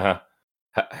 Uh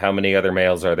huh. How many other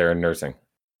males are there in nursing?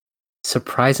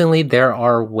 Surprisingly, there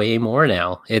are way more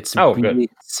now. It's really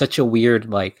such a weird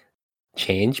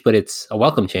change, but it's a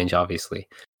welcome change, obviously.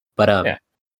 But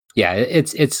yeah,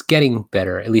 it's getting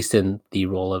better, at least in the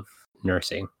role of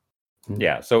nursing.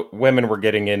 Yeah, so women were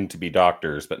getting in to be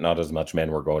doctors, but not as much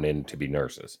men were going in to be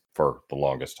nurses for the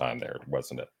longest time there,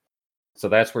 wasn't it? So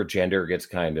that's where gender gets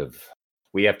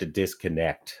we have to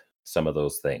disconnect some of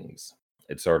those things.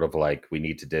 It's sort of like we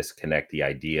need to disconnect the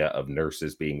idea of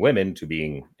nurses being women to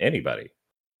being anybody.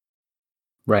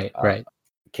 Right.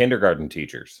 Kindergarten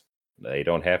teachers, they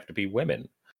don't have to be women.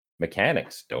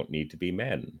 Mechanics don't need to be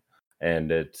men.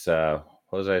 And it's, what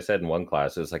was I said in one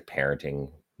class? It's like parenting,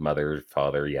 mother,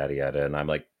 father, yada, yada. And I'm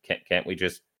like, can't we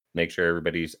just make sure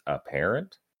everybody's a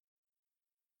parent?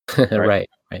 Right.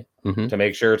 To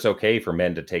make sure it's okay for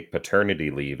men to take paternity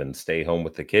leave and stay home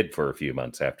with the kid for a few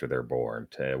months after they're born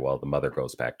while the mother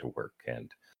goes back to work.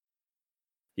 And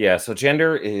yeah, so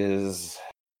gender is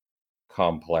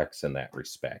complex in that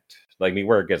respect.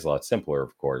 Where it gets a lot simpler,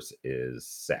 of course, is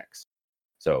sex.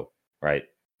 So, right,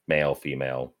 male,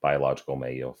 female, biological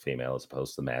male, female, as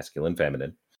opposed to masculine,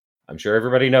 feminine. I'm sure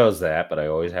everybody knows that, but I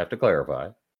always have to clarify.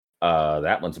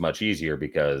 That one's much easier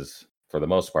because, for the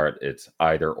most part, it's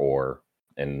either or,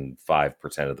 and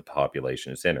 5% of the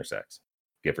population is intersex,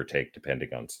 give or take,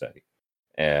 depending on study.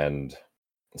 And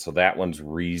so that one's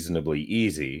reasonably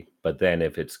easy. But then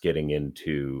if it's getting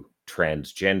into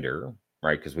transgender,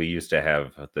 right, because we used to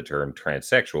have the term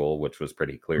transsexual, which was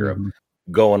pretty clear of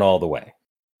going all the way.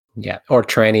 Yeah, or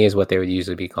tranny is what they would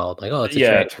usually be called. Like, oh, it's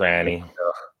a tranny.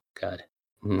 Oh, God.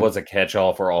 Was a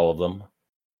catch-all for all of them.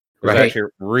 There's actually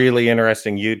a really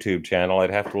interesting YouTube channel. I'd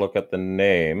have to look up the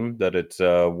name, that it's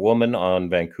a woman on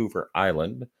Vancouver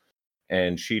Island,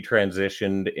 and she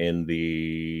transitioned in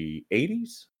the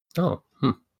 80s. Oh,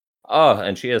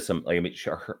 and she has some,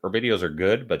 her videos are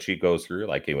good, but she goes through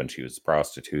when she was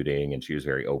prostituting, and she was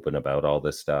very open about all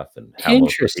this stuff, and how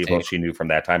most of the people she knew from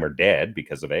that time are dead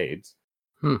because of AIDS.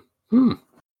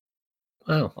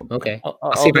 Wow. Okay.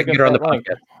 I'll see if I can get her on the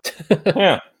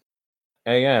podcast.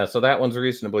 Yeah. So that one's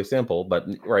reasonably simple, but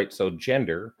right. So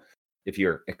gender, if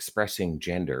you're expressing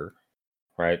gender,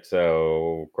 right.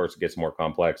 So of course it gets more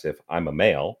complex. If I'm a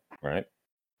male, right,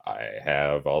 I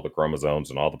have all the chromosomes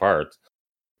and all the parts.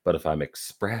 But if I'm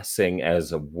expressing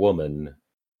as a woman,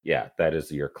 yeah, that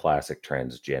is your classic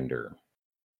transgender.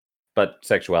 But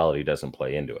sexuality doesn't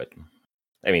play into it.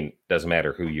 I mean, doesn't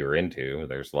matter who you're into.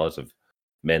 There's lots of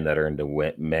men that are into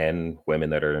men, women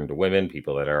that are into women,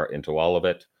 people that are into all of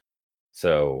it.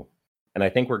 So, and I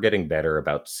think we're getting better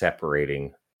about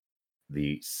separating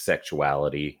the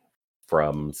sexuality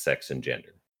from sex and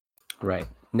gender. Right.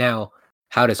 Now,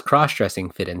 how does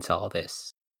cross-dressing fit into all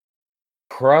this?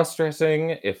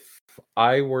 Cross-dressing, if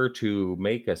I were to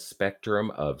make a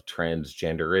spectrum of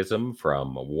transgenderism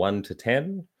from 1 to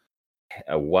 10,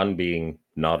 1 being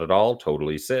not at all,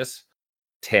 totally cis,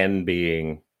 10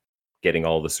 being getting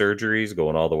all the surgeries,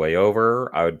 going all the way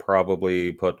over, I would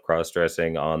probably put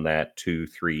cross-dressing on that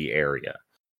 2-3 area.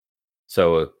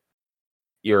 So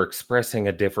you're expressing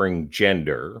a differing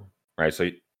gender, right? So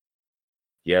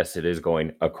yes, it is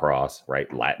going across,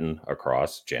 right? Latin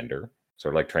across gender,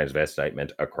 sort of like transvestite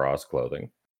meant across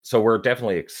clothing. So we're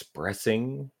definitely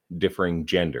expressing differing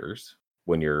genders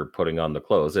when you're putting on the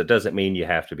clothes. It doesn't mean you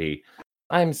have to be,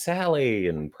 I'm Sally,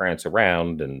 and prance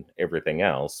around and everything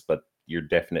else, but you're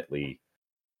definitely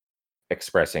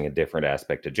expressing a different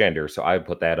aspect of gender. So I would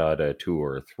put that at a 2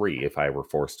 or a 3 if I were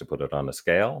forced to put it on a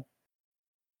scale.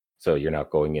 So you're not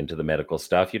going into the medical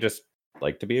stuff. You just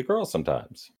like to be a girl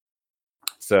sometimes.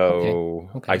 So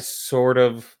Okay. I sort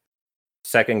of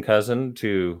second cousin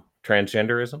to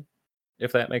transgenderism,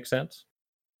 if that makes sense.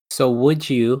 So would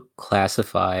you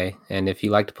classify, and if you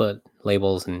like to put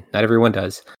labels, and not everyone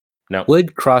does, No.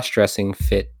 would cross-dressing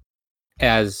fit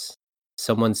as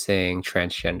someone saying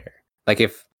transgender? Like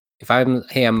if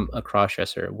I'm a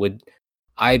cross-dresser, would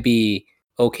I be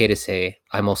okay to say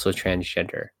I'm also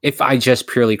transgender if I just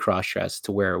purely cross-dress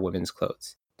to wear women's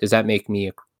clothes? Does that make me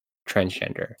a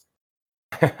transgender?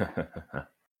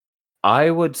 I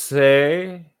would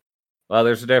say, Well,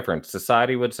 there's a difference.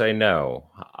 Society would say no.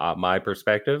 My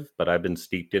perspective, but I've been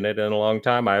steeped in it in a long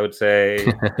time. I would say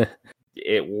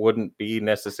it wouldn't be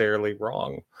necessarily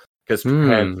wrong because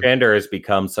transgender has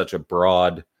become such a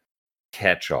broad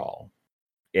catch-all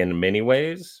in many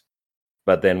ways.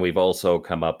 But then we've also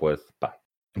come up with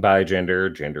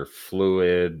bigender, gender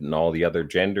fluid, and all the other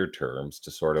gender terms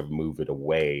to sort of move it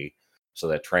away so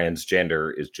that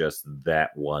transgender is just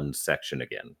that one section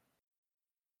again.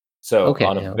 So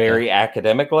on a very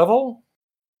academic level,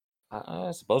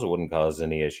 I suppose it wouldn't cause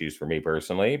any issues for me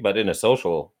personally, but in a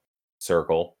social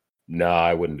circle, no,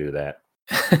 I wouldn't do that.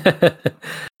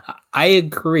 I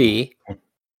agree,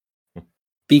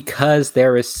 because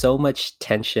there is so much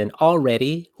tension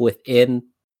already within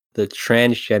the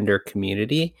transgender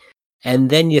community, and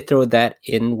then you throw that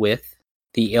in with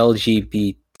the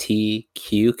LGBTQ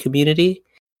community,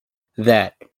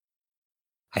 that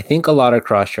I think a lot of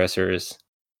crossdressers,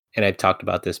 and I've talked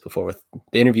about this before with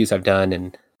the interviews I've done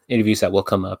and interviews that will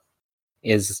come up,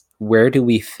 is where do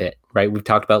we fit, right? We've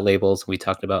talked about labels, we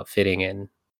talked about fitting in.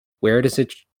 Where does a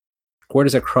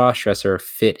crossdresser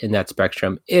fit in that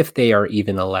spectrum if they are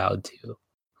even allowed to,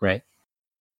 right?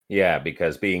 Yeah,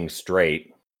 because being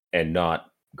straight and not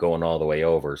going all the way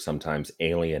over sometimes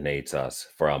alienates us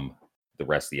from the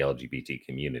rest of the LGBT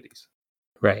communities.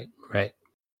 Right.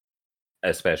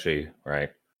 Especially, right?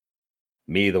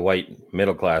 Me, the white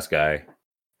middle class guy.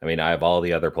 I mean, I have all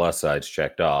the other plus sides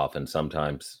checked off, and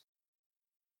sometimes,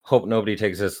 hope nobody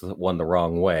takes this one the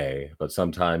wrong way, but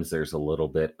sometimes there's a little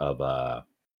bit of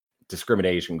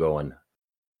discrimination going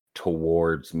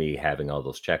towards me having all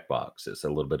those check boxes, a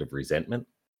little bit of resentment.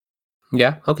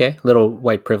 Yeah, okay. Little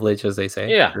white privilege, as they say.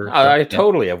 Yeah, I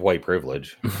totally have white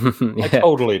privilege. I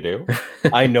totally do.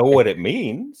 I know what it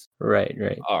means. Right.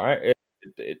 All right.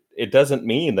 It doesn't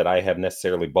mean that I have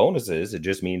necessarily bonuses. It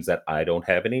just means that I don't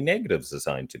have any negatives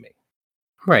assigned to me.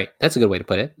 Right. That's a good way to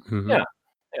put it. Mm-hmm. Yeah.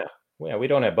 Well, we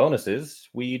don't have bonuses.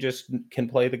 We just can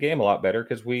play the game a lot better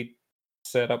because we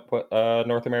set up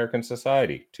North American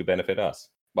society to benefit us.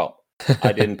 Well,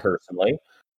 I didn't personally.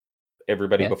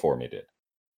 Everybody before me did.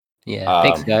 Yeah.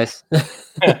 Thanks, guys.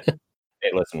 Hey,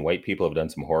 listen, white people have done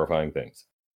some horrifying things.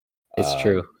 It's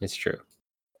true.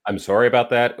 I'm sorry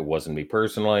about that. It wasn't me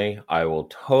personally. I will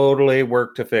totally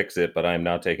work to fix it, but I'm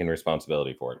not taking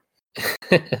responsibility for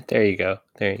it. There you go.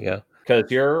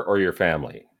 Because your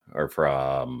family are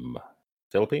from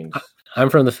Philippines?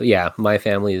 I'm from my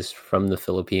family is from the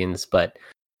Philippines,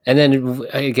 and then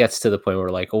it gets to the point where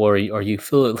like, are you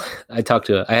I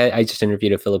just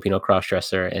interviewed a Filipino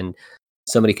crossdresser, and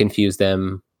somebody confused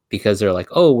them because they're like,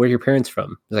 oh, where are your parents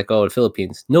from? It's like, oh, the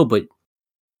Philippines. No, but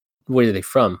where are they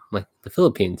from? I'm like, the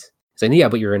Philippines. He's like, yeah,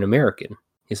 but you're an American.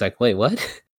 He's like, wait, what?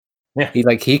 Yeah.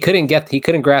 He couldn't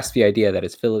grasp the idea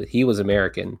that he was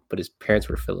American, but his parents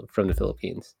were from the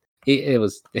Philippines.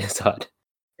 It's odd.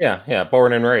 Yeah,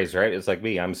 born and raised, right? It's like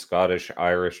me. I'm Scottish,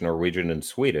 Irish, Norwegian, and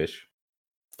Swedish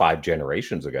 5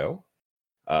 generations ago.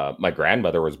 My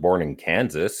grandmother was born in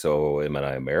Kansas, so am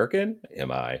I American?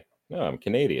 No, I'm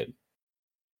Canadian.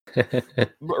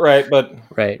 Right.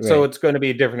 So it's going to be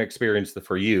a different experience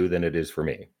for you than it is for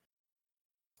me.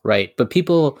 Right, but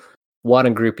people want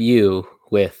to group you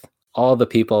with all the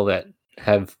people that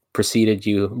have preceded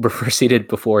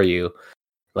before you.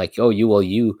 Like, oh,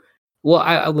 you.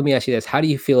 Well, let me ask you this: how do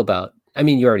you feel about? I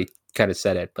mean, you already kind of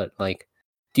said it, but like,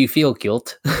 do you feel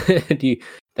guilt?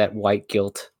 That white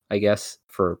guilt, I guess,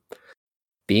 for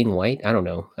being white? I don't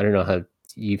know how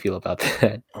you feel about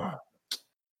that.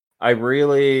 I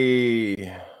really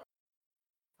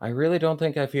don't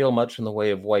think I feel much in the way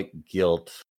of white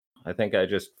guilt. I think I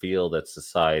just feel that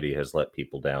society has let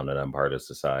people down, and I'm part of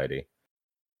society.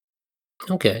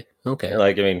 Okay.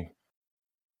 Like,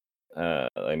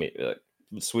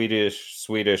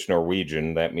 Swedish,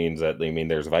 Norwegian. That means that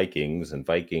there's Vikings, and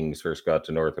Vikings first got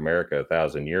to North America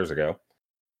 1,000 years ago.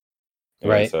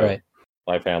 Right.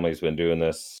 My family's been doing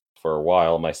this for a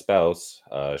while. My spouse,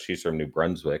 she's from New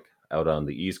Brunswick, out on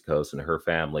the East Coast, and her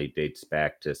family dates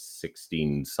back to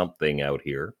 16 something out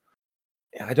here.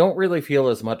 I don't really feel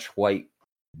as much white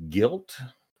guilt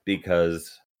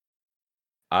because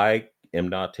I am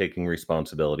not taking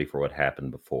responsibility for what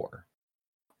happened before.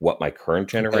 What my current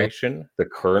generation, the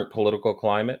current political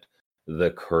climate,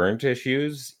 the current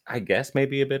issues, I guess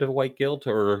maybe a bit of white guilt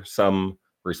or some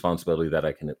responsibility that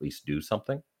I can at least do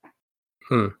something.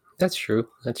 That's true.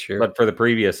 But for the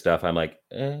previous stuff, I'm like,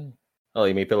 well,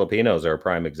 you mean Filipinos are a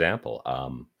prime example.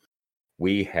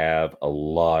 We have a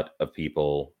lot of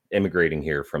people immigrating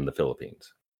here from the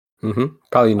Philippines.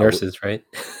 Probably nurses, right?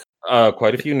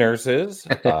 Quite a few nurses.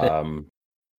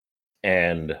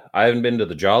 And I haven't been to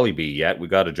the Jollibee yet. We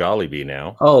got a Jollibee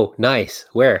now. Oh, nice.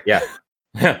 Where? Yeah.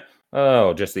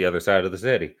 Oh, just the other side of the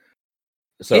city.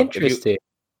 So Interesting.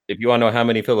 if you want to know how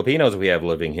many Filipinos we have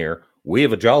living here, we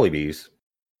have a Jollibee's.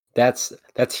 That's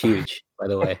huge, by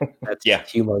the way. That's Yeah.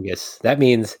 humongous. That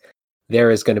means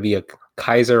there is going to be a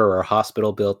Kaiser or a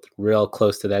hospital built real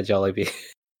close to that Jollibee.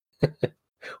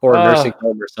 Or a nursing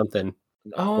home or something.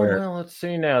 Oh, well, let's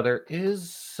see now. There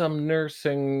is some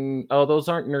nursing. Oh, those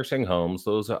aren't nursing homes.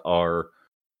 There's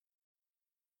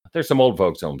some old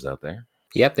folks' homes out there.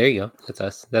 Yep, there you go. That's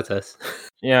us.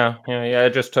 Yeah.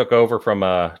 It just took over from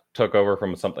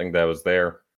something that was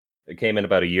there. It came in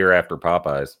about a year after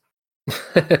Popeyes.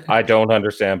 I don't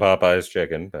understand Popeyes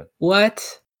chicken, but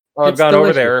What? I've It's gone over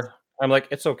delicious. there. I'm like,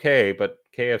 it's okay, but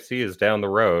KFC is down the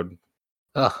road.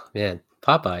 Oh man,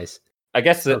 Popeyes. I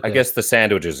guess Okay. the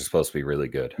sandwiches are supposed to be really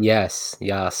good. Yes.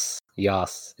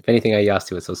 If anything, I yas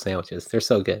to it's those sandwiches. They're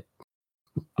so good.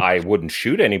 I wouldn't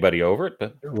shoot anybody over it,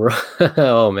 but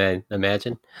Oh man,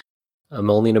 imagine. I'm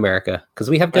only in America because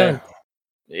we have gun.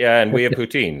 yeah, and we have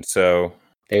poutine. So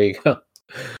There you go.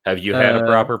 have you had a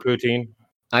proper poutine?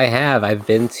 I have. I've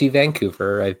been to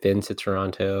Vancouver. I've been to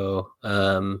Toronto.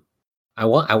 I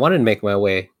wanted to make my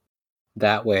way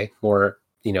that way, more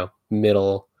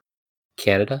middle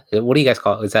Canada. What do you guys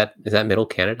call it? Is that middle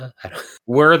Canada? I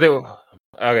don't...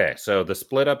 Okay, so the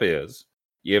split up is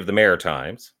you have the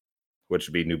Maritimes, which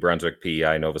would be New Brunswick,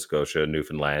 PEI, Nova Scotia,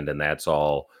 Newfoundland, and that's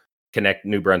all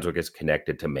New Brunswick is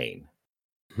connected to Maine.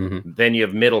 Mhm. Then you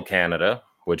have Middle Canada,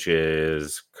 which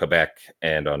is Quebec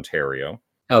and Ontario.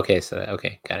 Okay,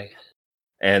 got it.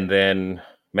 And then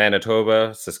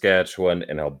Manitoba, Saskatchewan,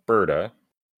 and Alberta,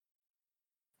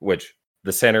 which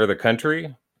the center of the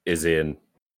country is in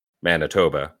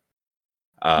Manitoba.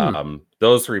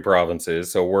 Those three provinces.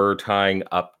 So we're tying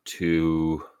up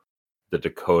to the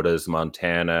Dakotas,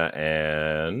 Montana,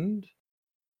 and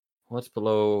what's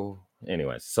below?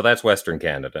 Anyways, so that's Western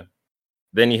Canada.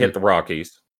 Then you hit the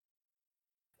Rockies.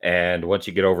 And once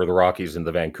you get over the Rockies in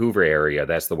the Vancouver area,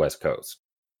 that's the West Coast.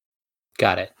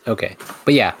 Got it. Okay.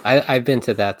 But yeah, I've been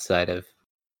to that side of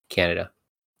Canada.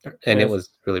 And Yes. it was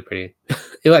really pretty.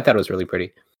 I thought it was really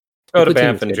pretty. Go to poutine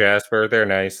Banff is and good. Jasper. They're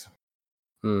nice.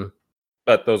 Mm.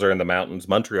 But those are in the mountains.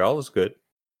 Montreal is good.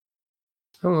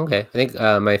 Oh, okay. I think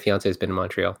my fiance has been in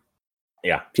Montreal.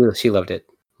 Yeah. She loved it.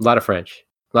 A lot of French,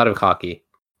 a lot of hockey.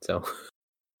 So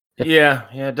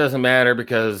Yeah, it doesn't matter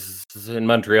because in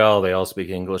Montreal they all speak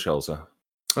English also.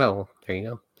 well, there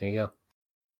you go.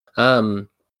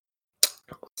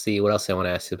 Let's see what else I want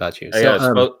to ask about you. Yeah,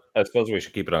 So I suppose we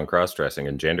should keep it on cross-dressing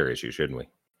and gender issues, shouldn't we?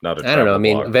 Not a I don't know. I travel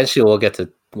mean, blog. eventually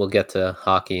we'll get to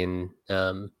hockey and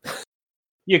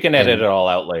You can edit it all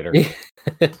out later.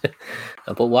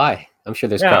 but why? I'm sure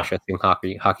there's cross-dressing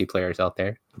hockey players out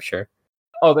there. I'm sure.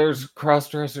 Oh, there's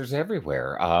cross-dressers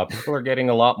everywhere. People are getting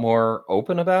a lot more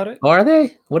open about it. Oh, are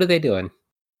they? What are they doing?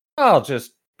 Well,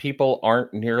 just people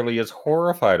aren't nearly as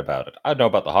horrified about it. I don't know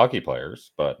about the hockey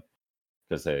players, but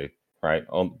because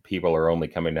people are only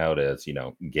coming out as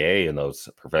gay in those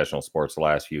professional sports the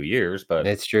last few years. But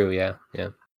It's true. Yeah.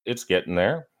 it's getting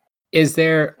there.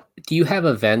 Do you have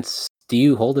events? Do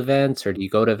you hold events, or do you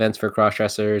go to events for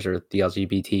cross-dressers or the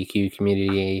LGBTQ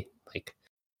community? Like,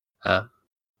 I don't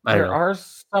know. There are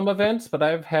some events, but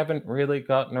I haven't really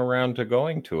gotten around to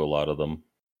going to a lot of them.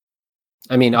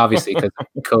 I mean, obviously, because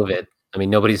COVID. I mean,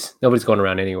 nobody's going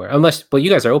around anywhere unless. Well, you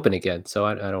guys are open again, so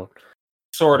I don't.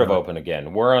 Sort of open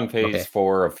again. We're on phase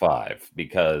 4 of 5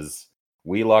 because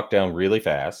we locked down really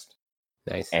fast.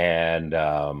 Nice. And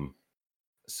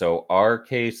so our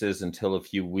cases until a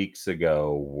few weeks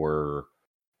ago were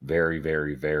very,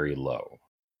 very, very low.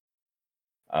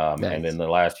 And in the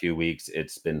last few weeks,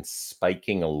 it's been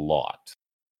spiking a lot.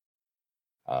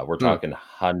 We're talking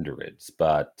hundreds,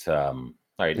 but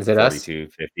right, is it 42,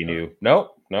 50 new.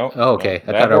 No. Oh, okay.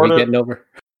 No. I thought, are we getting over?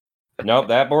 Nope,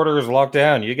 that border is locked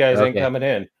down. You guys ain't coming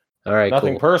in. All right,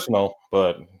 nothing cool. personal,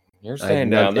 but you're staying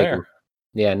down there.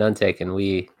 Yeah, none taken.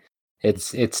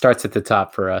 It starts at the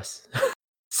top for us.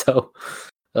 So,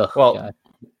 God.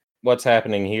 What's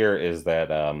happening here is that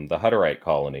the Hutterite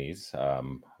colonies,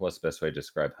 what's the best way to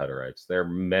describe Hutterites? They're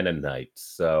Mennonites,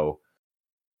 so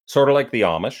sort of like the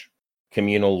Amish,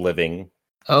 communal living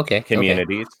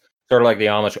communities. Sort of like the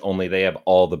Amish, only they have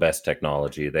all the best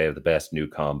technology. They have the best new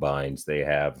combines. They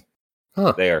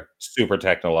are super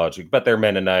technological, but they're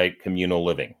Mennonite communal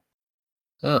living.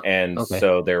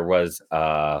 So there was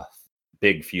a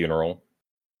big funeral,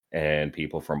 and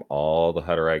people from all the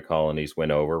Hutterite colonies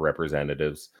went over,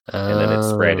 representatives, and then it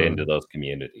spread into those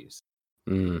communities.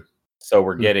 So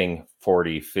we're getting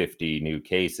 40, 50 new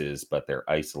cases, but they're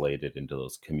isolated into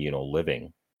those communal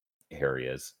living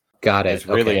areas. Got it. It's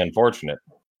really Okay. unfortunate.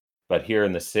 But here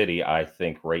in the city, I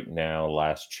think right now,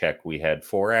 last check, we had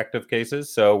 4 active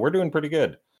cases. So we're doing pretty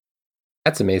good.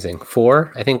 That's amazing.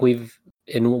 4. I think we've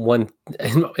in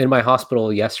my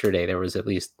hospital yesterday there was at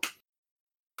least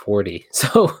 40.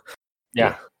 So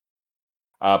Yeah.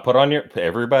 Put on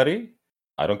everybody.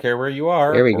 I don't care where you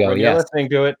are. There we or go, when you're yes. listening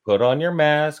to it, put on your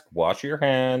mask, wash your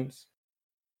hands.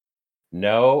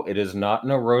 No, it is not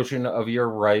an erosion of your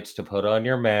rights to put on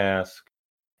your mask.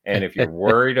 And if you're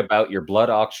worried about your blood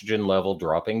oxygen level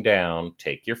dropping down,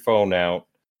 take your phone out.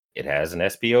 It has an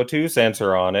SpO2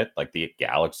 sensor on it, like the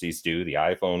Galaxies do, the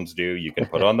iPhones do. You can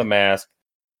put on the mask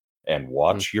and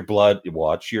watch your blood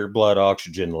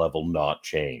oxygen level not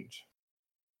change.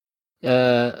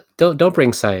 Don't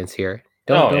bring science here.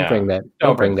 Don't bring that.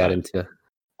 Don't bring that science. into.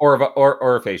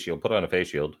 Or a face shield. Put on a face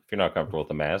shield if you're not comfortable with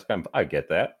the mask. I get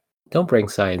that. Don't bring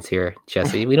science here,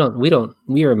 Jesse. We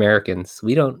are Americans.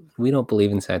 We don't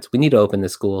believe in science. We need to open the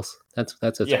schools. That's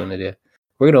what's going to do.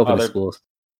 We're going to open the schools.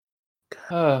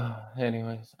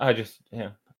 Anyways,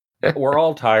 we're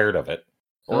all tired of it.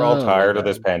 We're all tired of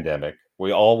this pandemic.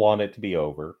 We all want it to be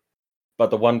over. But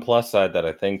the one plus side that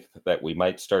I think that we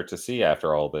might start to see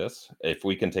after all this, if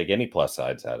we can take any plus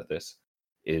sides out of this,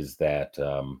 is that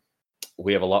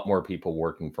we have a lot more people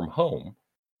working from home.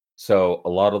 So a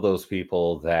lot of those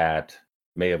people that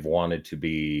may have wanted to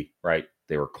be, right,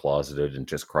 they were closeted and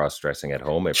just cross-dressing at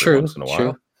home every once in a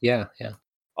while. Yeah.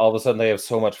 All of a sudden they have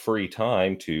so much free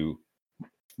time to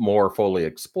more fully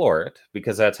explore it,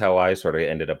 because that's how I sort of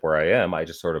ended up where I am. I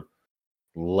just sort of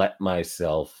let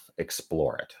myself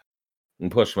explore it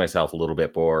and push myself a little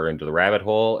bit more into the rabbit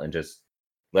hole and just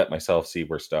let myself see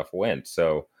where stuff went.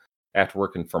 So after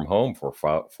working from home for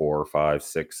 4, 5,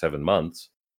 6, 7 months,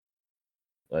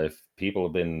 if people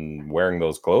have been wearing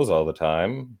those clothes all the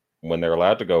time, when they're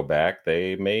allowed to go back,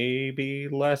 they may be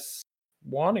less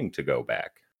wanting to go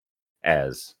back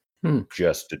as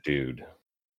just a dude.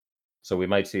 So we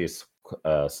might see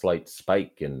a slight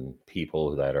spike in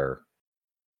people that are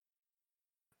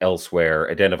elsewhere,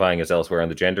 identifying as elsewhere on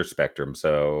the gender spectrum.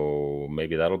 So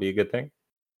maybe that'll be a good thing.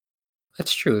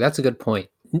 That's true. That's a good point.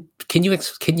 Can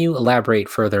you elaborate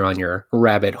further on your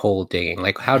rabbit hole digging?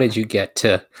 Like, how did you get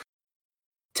to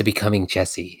becoming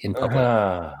Jesse in public?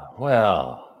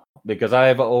 Well, because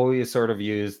I've always sort of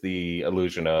used the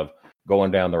illusion of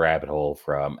going down the rabbit hole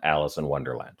from Alice in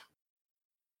Wonderland.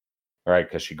 Right,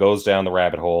 because she goes down the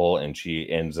rabbit hole and she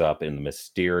ends up in the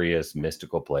mysterious,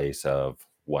 mystical place of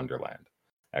Wonderland.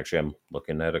 Actually, I'm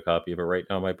looking at a copy of it right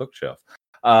now on my bookshelf.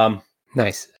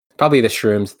 Nice. Probably the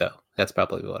shrooms, though. That's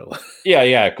probably what it was. Yeah,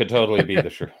 it could totally be the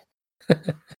shroom.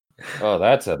 Oh,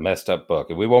 that's a messed up book.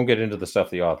 We won't get into the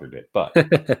stuff the author did, but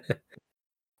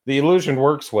the illusion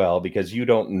works well because you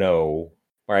don't know,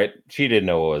 right? She didn't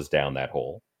know it was down that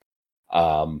hole.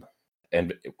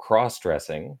 And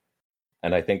cross-dressing,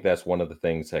 and I think that's one of the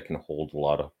things that can hold a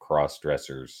lot of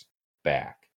cross-dressers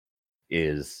back,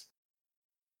 is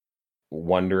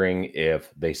wondering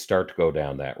if they start to go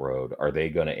down that road, are they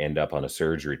going to end up on a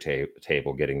surgery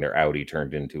table getting their outie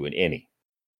turned into an innie?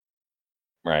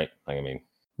 Right? Going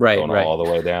all the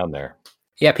way down there.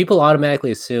 Yeah, people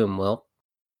automatically assume, well,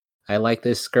 I like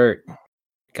this skirt.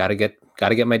 Gotta get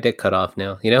my dick cut off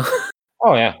now, you know?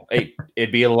 Oh yeah. Hey,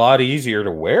 it'd be a lot easier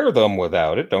to wear them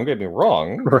without it, don't get me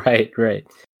wrong. Right.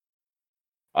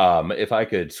 If I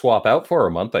could swap out for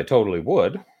a month, I totally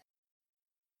would.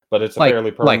 But it's a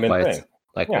fairly permanent thing.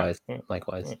 Likewise.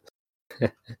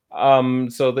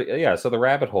 So the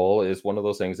rabbit hole is one of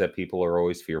those things that people are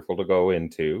always fearful to go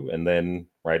into. And then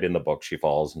right in the book, she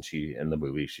falls, and in the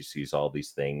movie, she sees all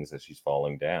these things as she's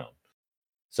falling down.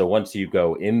 So once you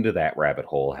go into that rabbit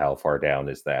hole, how far down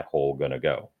is that hole going to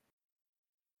go?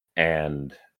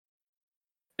 And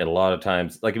a lot of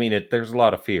times, there's a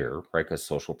lot of fear, right? Because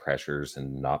social pressures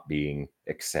and not being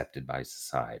accepted by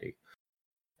society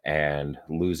and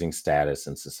losing status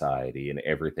in society and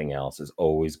everything else is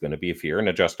always going to be a fear, and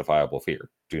a justifiable fear.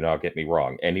 Do not get me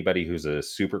wrong. Anybody who's a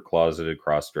super closeted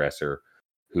cross-dresser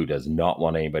who does not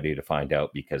want anybody to find out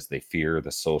because they fear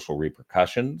the social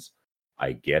repercussions,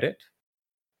 I get it.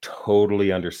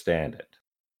 Totally understand it.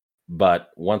 But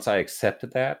once I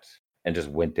accepted that and just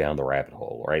went down the rabbit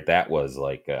hole, right? That was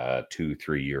like a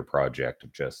 2-3 year project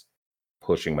of just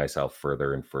pushing myself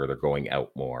further and further, going out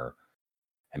more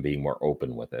and being more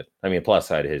open with it. Plus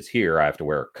side is here, I have to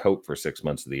wear a coat for 6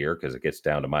 months of the year because it gets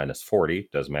down to -40.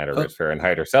 Doesn't matter if it's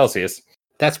Fahrenheit or Celsius.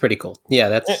 That's pretty cold. Yeah,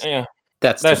 that's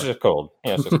just cold.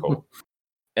 Yeah, it's just cold.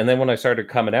 And then when I started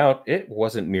coming out, it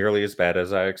wasn't nearly as bad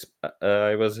as I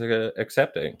was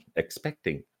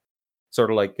expecting. Sort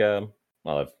of like,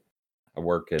 I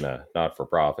work in a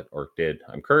not-for-profit, or did.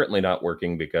 I'm currently not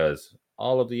working because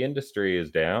all of the industry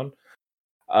is down.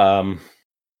 COVID.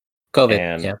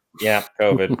 And yeah,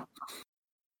 COVID.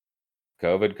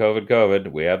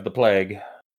 COVID. We have the plague.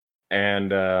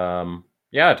 And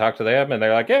I talked to them and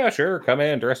they're like, yeah, sure, come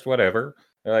in, dressed whatever.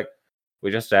 They're like,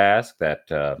 we just ask that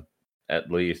at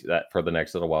least that for the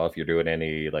next little while, if you're doing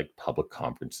any like public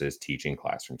conferences, teaching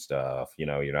classroom stuff,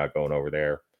 you're not going over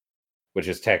there, which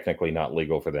is technically not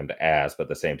legal for them to ask. But at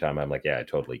the same time, I'm like, yeah, I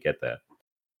totally get that.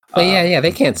 But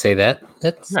they can't say that.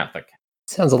 That's nothing.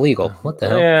 Sounds illegal. What the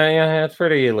hell? Yeah, it's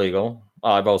pretty illegal.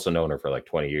 I've also known her for like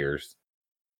 20 years.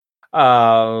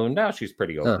 Now she's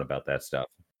pretty open about that stuff.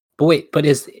 But wait,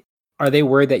 are they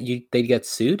worried that they'd get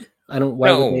sued? I don't.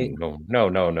 Why would they?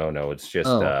 No. It's just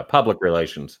public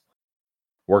relations.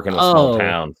 Working with small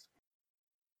towns.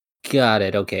 Got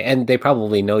it. Okay, and they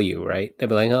probably know you, right? They'd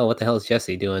be like, "Oh, what the hell is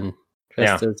Jessie doing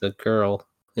dressed as a girl?"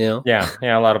 Yeah.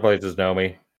 A lot of places know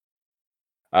me.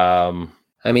 I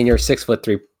mean, you're a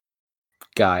 6'3"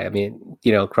 guy. I mean,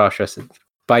 cross-dressing,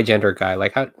 bi-gender guy.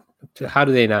 Like, how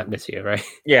do they not miss you, right?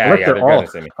 Yeah,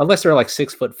 unless they're like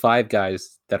 6'5"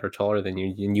 guys that are taller than you,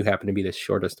 and you happen to be the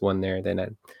shortest one there,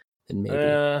 then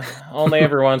maybe. Only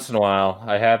every once in a while.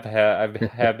 I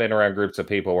have been around groups of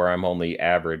people where I'm only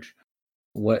average.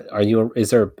 What are you?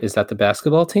 Is that the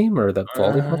basketball team or the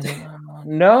volleyball team?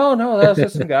 No, that's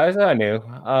just some guys I knew.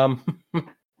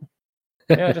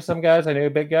 Just some guys I knew,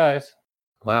 big guys.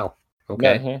 Wow.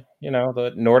 Okay.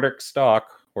 The Nordic stock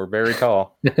were very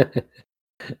tall.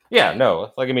 Yeah,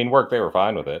 no, work, they were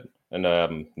fine with it.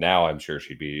 And now I'm sure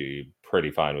she'd be pretty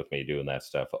fine with me doing that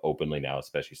stuff openly now,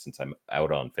 especially since I'm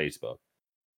out on Facebook.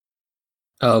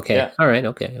 Oh, okay. Yeah. All right.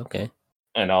 Okay.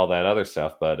 And all that other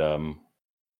stuff. But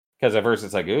because at first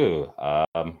it's like, all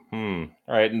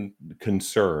right, and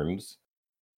concerns.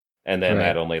 And then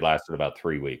that only lasted about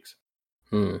 3 weeks.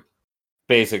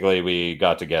 Basically, we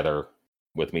got together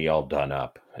with me all done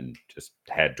up and just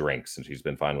had drinks, and she's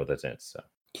been fine with it since. So.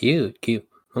 Cute.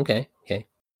 Okay.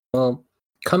 Well,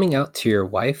 coming out to your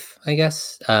wife, I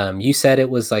guess. You said it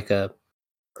was like a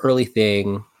early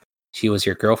thing. She was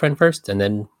your girlfriend first, and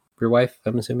then your wife.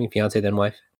 I'm assuming fiance, then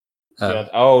wife.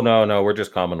 Oh no, we're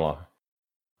just common law.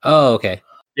 Oh, okay.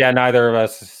 Yeah, neither of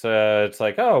us. It's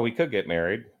like, we could get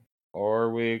married,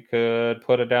 or we could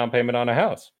put a down payment on a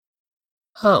house.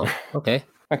 Oh, okay.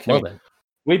 Well then,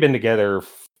 we've been together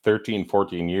 13,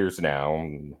 14 years now.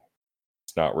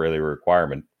 It's not really a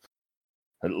requirement.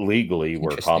 Legally,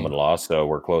 we're common law, so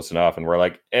we're close enough, and we're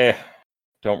like,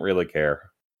 don't really care.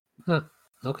 Huh.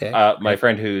 Okay. My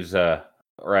friend who's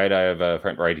right, I have a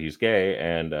friend, right, who's gay,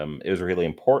 and it was really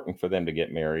important for them to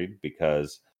get married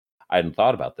because I hadn't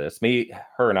thought about this.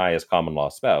 Her and I as common law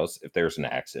spouse, if there's an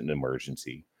accident,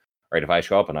 emergency, right, if I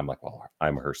show up and I'm like, well,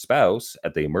 I'm her spouse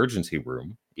at the emergency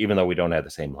room, even though we don't have the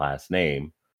same last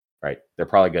name, right, they're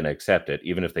probably going to accept it.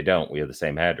 Even if they don't, we have the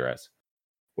same address.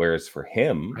 Whereas for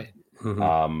him, right.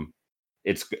 Mm-hmm.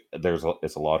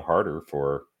 It's a lot harder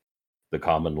for the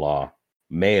common law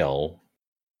male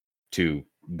to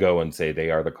go and say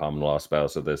they are the common law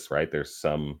spouse of this, right? There's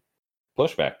some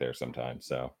pushback there sometimes.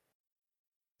 So,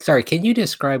 sorry, can you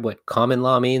describe what common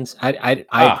law means? I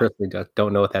personally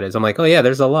don't know what that is. I'm like, oh yeah,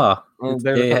 there's a law.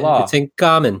 There's a law. It's in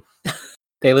common.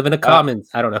 They live in a commons.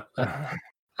 I don't know.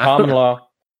 Common law.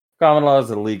 Common law is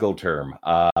a legal term.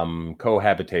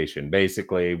 Cohabitation.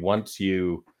 Basically, once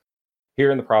you,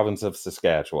 here in the province of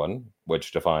Saskatchewan,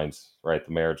 which defines, right,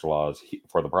 the marriage laws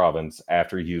for the province,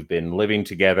 after you've been living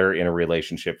together in a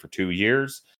relationship for 2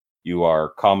 years, you are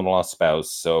common law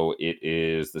spouse. So it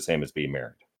is the same as being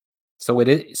married. So it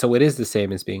is the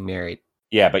same as being married.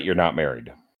 Yeah, but you're not married.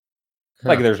 Huh.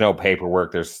 Like there's no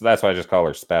paperwork. That's why I just call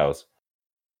her spouse.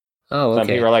 Oh, okay. Some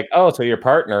people are like, oh, so your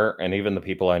partner, and even the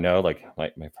people I know, like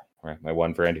my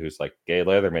one friend who's like gay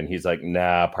Leatherman, he's like,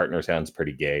 nah, partner sounds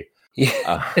pretty gay.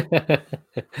 Yeah.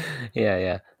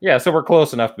 Yeah, so we're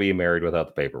close enough to being married without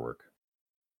the paperwork.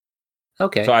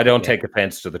 Okay. So I don't take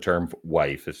offense to the term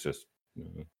wife. It's just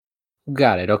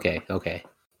got it. Okay.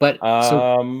 But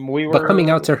but coming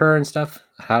out to her and stuff,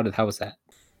 how was that?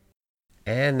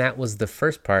 And that was the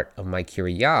first part of my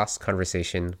Curi YAAS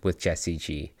conversation with Jessie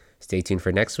G. Stay tuned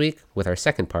for next week with our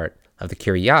second part of the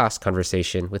Curi YAAS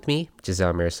conversation with me,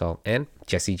 Giselle Marisol, and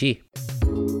Jessie G.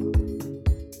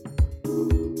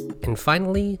 And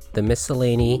finally, the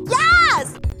miscellany.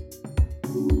 Yes!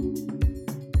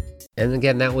 And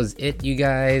again, that was it, you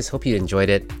guys. Hope you enjoyed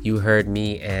it. You heard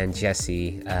me and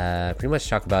Jessie pretty much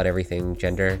talk about everything,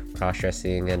 gender,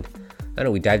 cross-dressing, and I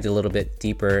know we dived a little bit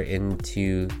deeper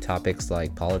into topics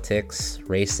like politics,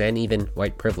 race, and even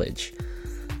white privilege.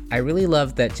 I really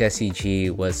love that Jessie G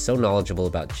was so knowledgeable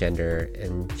about gender,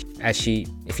 and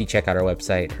if you check out her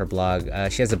website, her blog,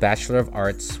 she has a Bachelor of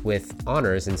Arts with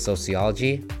honors in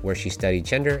sociology, where she studied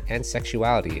gender and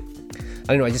sexuality.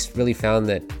 I don't know, I just really found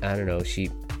that, she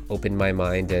opened my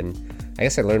mind, and I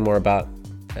guess I learned more about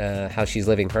how she's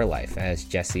living her life as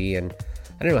Jessie, and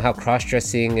I don't know how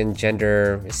cross-dressing and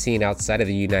gender is seen outside of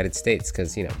the United States,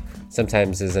 because,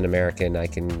 sometimes as an American, I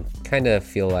can kind of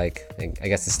feel like, I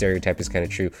guess the stereotype is kind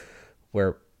of true,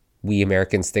 where we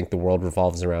Americans think the world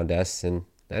revolves around us, and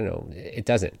I don't know, it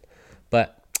doesn't.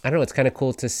 But I don't know, it's kind of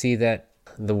cool to see that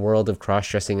the world of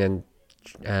cross-dressing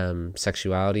and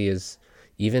sexuality is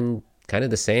even kind of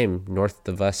the same north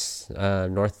of us,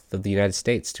 north of the United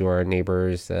States, to our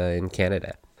neighbors in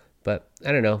Canada. But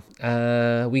I don't know.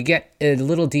 We get a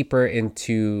little deeper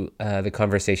into the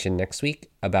conversation next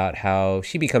week about how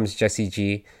she becomes Jessie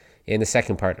G in the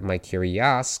second part of my Curi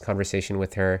YAAS conversation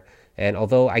with her. And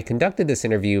although I conducted this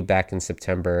interview back in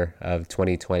September of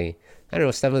 2020, I don't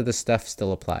know, some of the stuff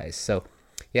still applies. So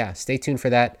yeah, stay tuned for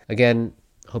that. Again,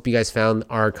 hope you guys found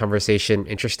our conversation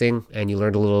interesting and you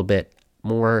learned a little bit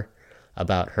more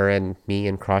about her and me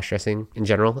and cross-dressing in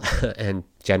general and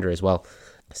gender as well.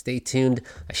 Stay tuned.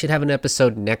 I should have an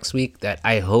episode next week that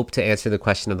I hope to answer the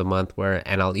question of the month,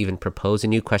 and I'll even propose a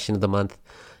new question of the month.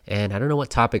 And I don't know what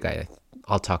topic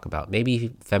I'll talk about.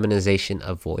 Maybe feminization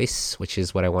of voice, which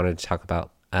is what I wanted to talk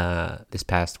about this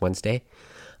past Wednesday.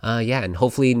 And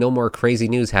hopefully no more crazy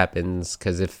news happens,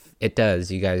 because if it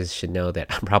does, you guys should know that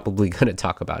I'm probably going to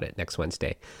talk about it next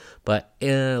Wednesday. But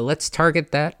let's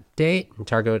target that date and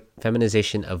target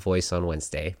feminization of voice on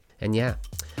Wednesday. And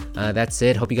that's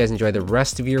it. Hope you guys enjoy the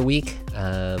rest of your week.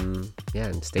 And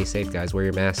stay safe, guys. Wear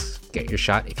your masks. Get your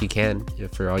shot if you can,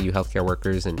 for all you healthcare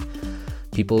workers and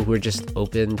people who are just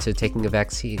open to taking a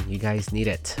vaccine. You guys need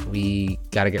it. We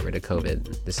got to get rid of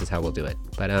COVID. This is how we'll do it.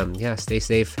 But stay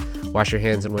safe. Wash your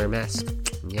hands and wear a mask.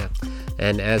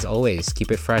 And as always,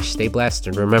 keep it fresh, stay blessed,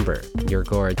 and remember, you're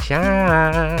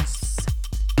gorgeous.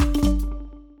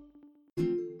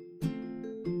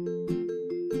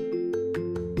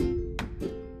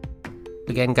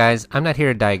 Again, guys, I'm not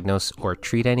here to diagnose or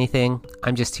treat anything.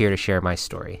 I'm just here to share my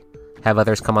story. Have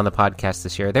others come on the podcast to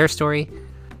share their story,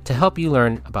 to help you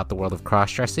learn about the world of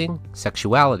cross-dressing,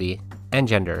 sexuality, and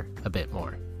gender a bit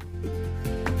more.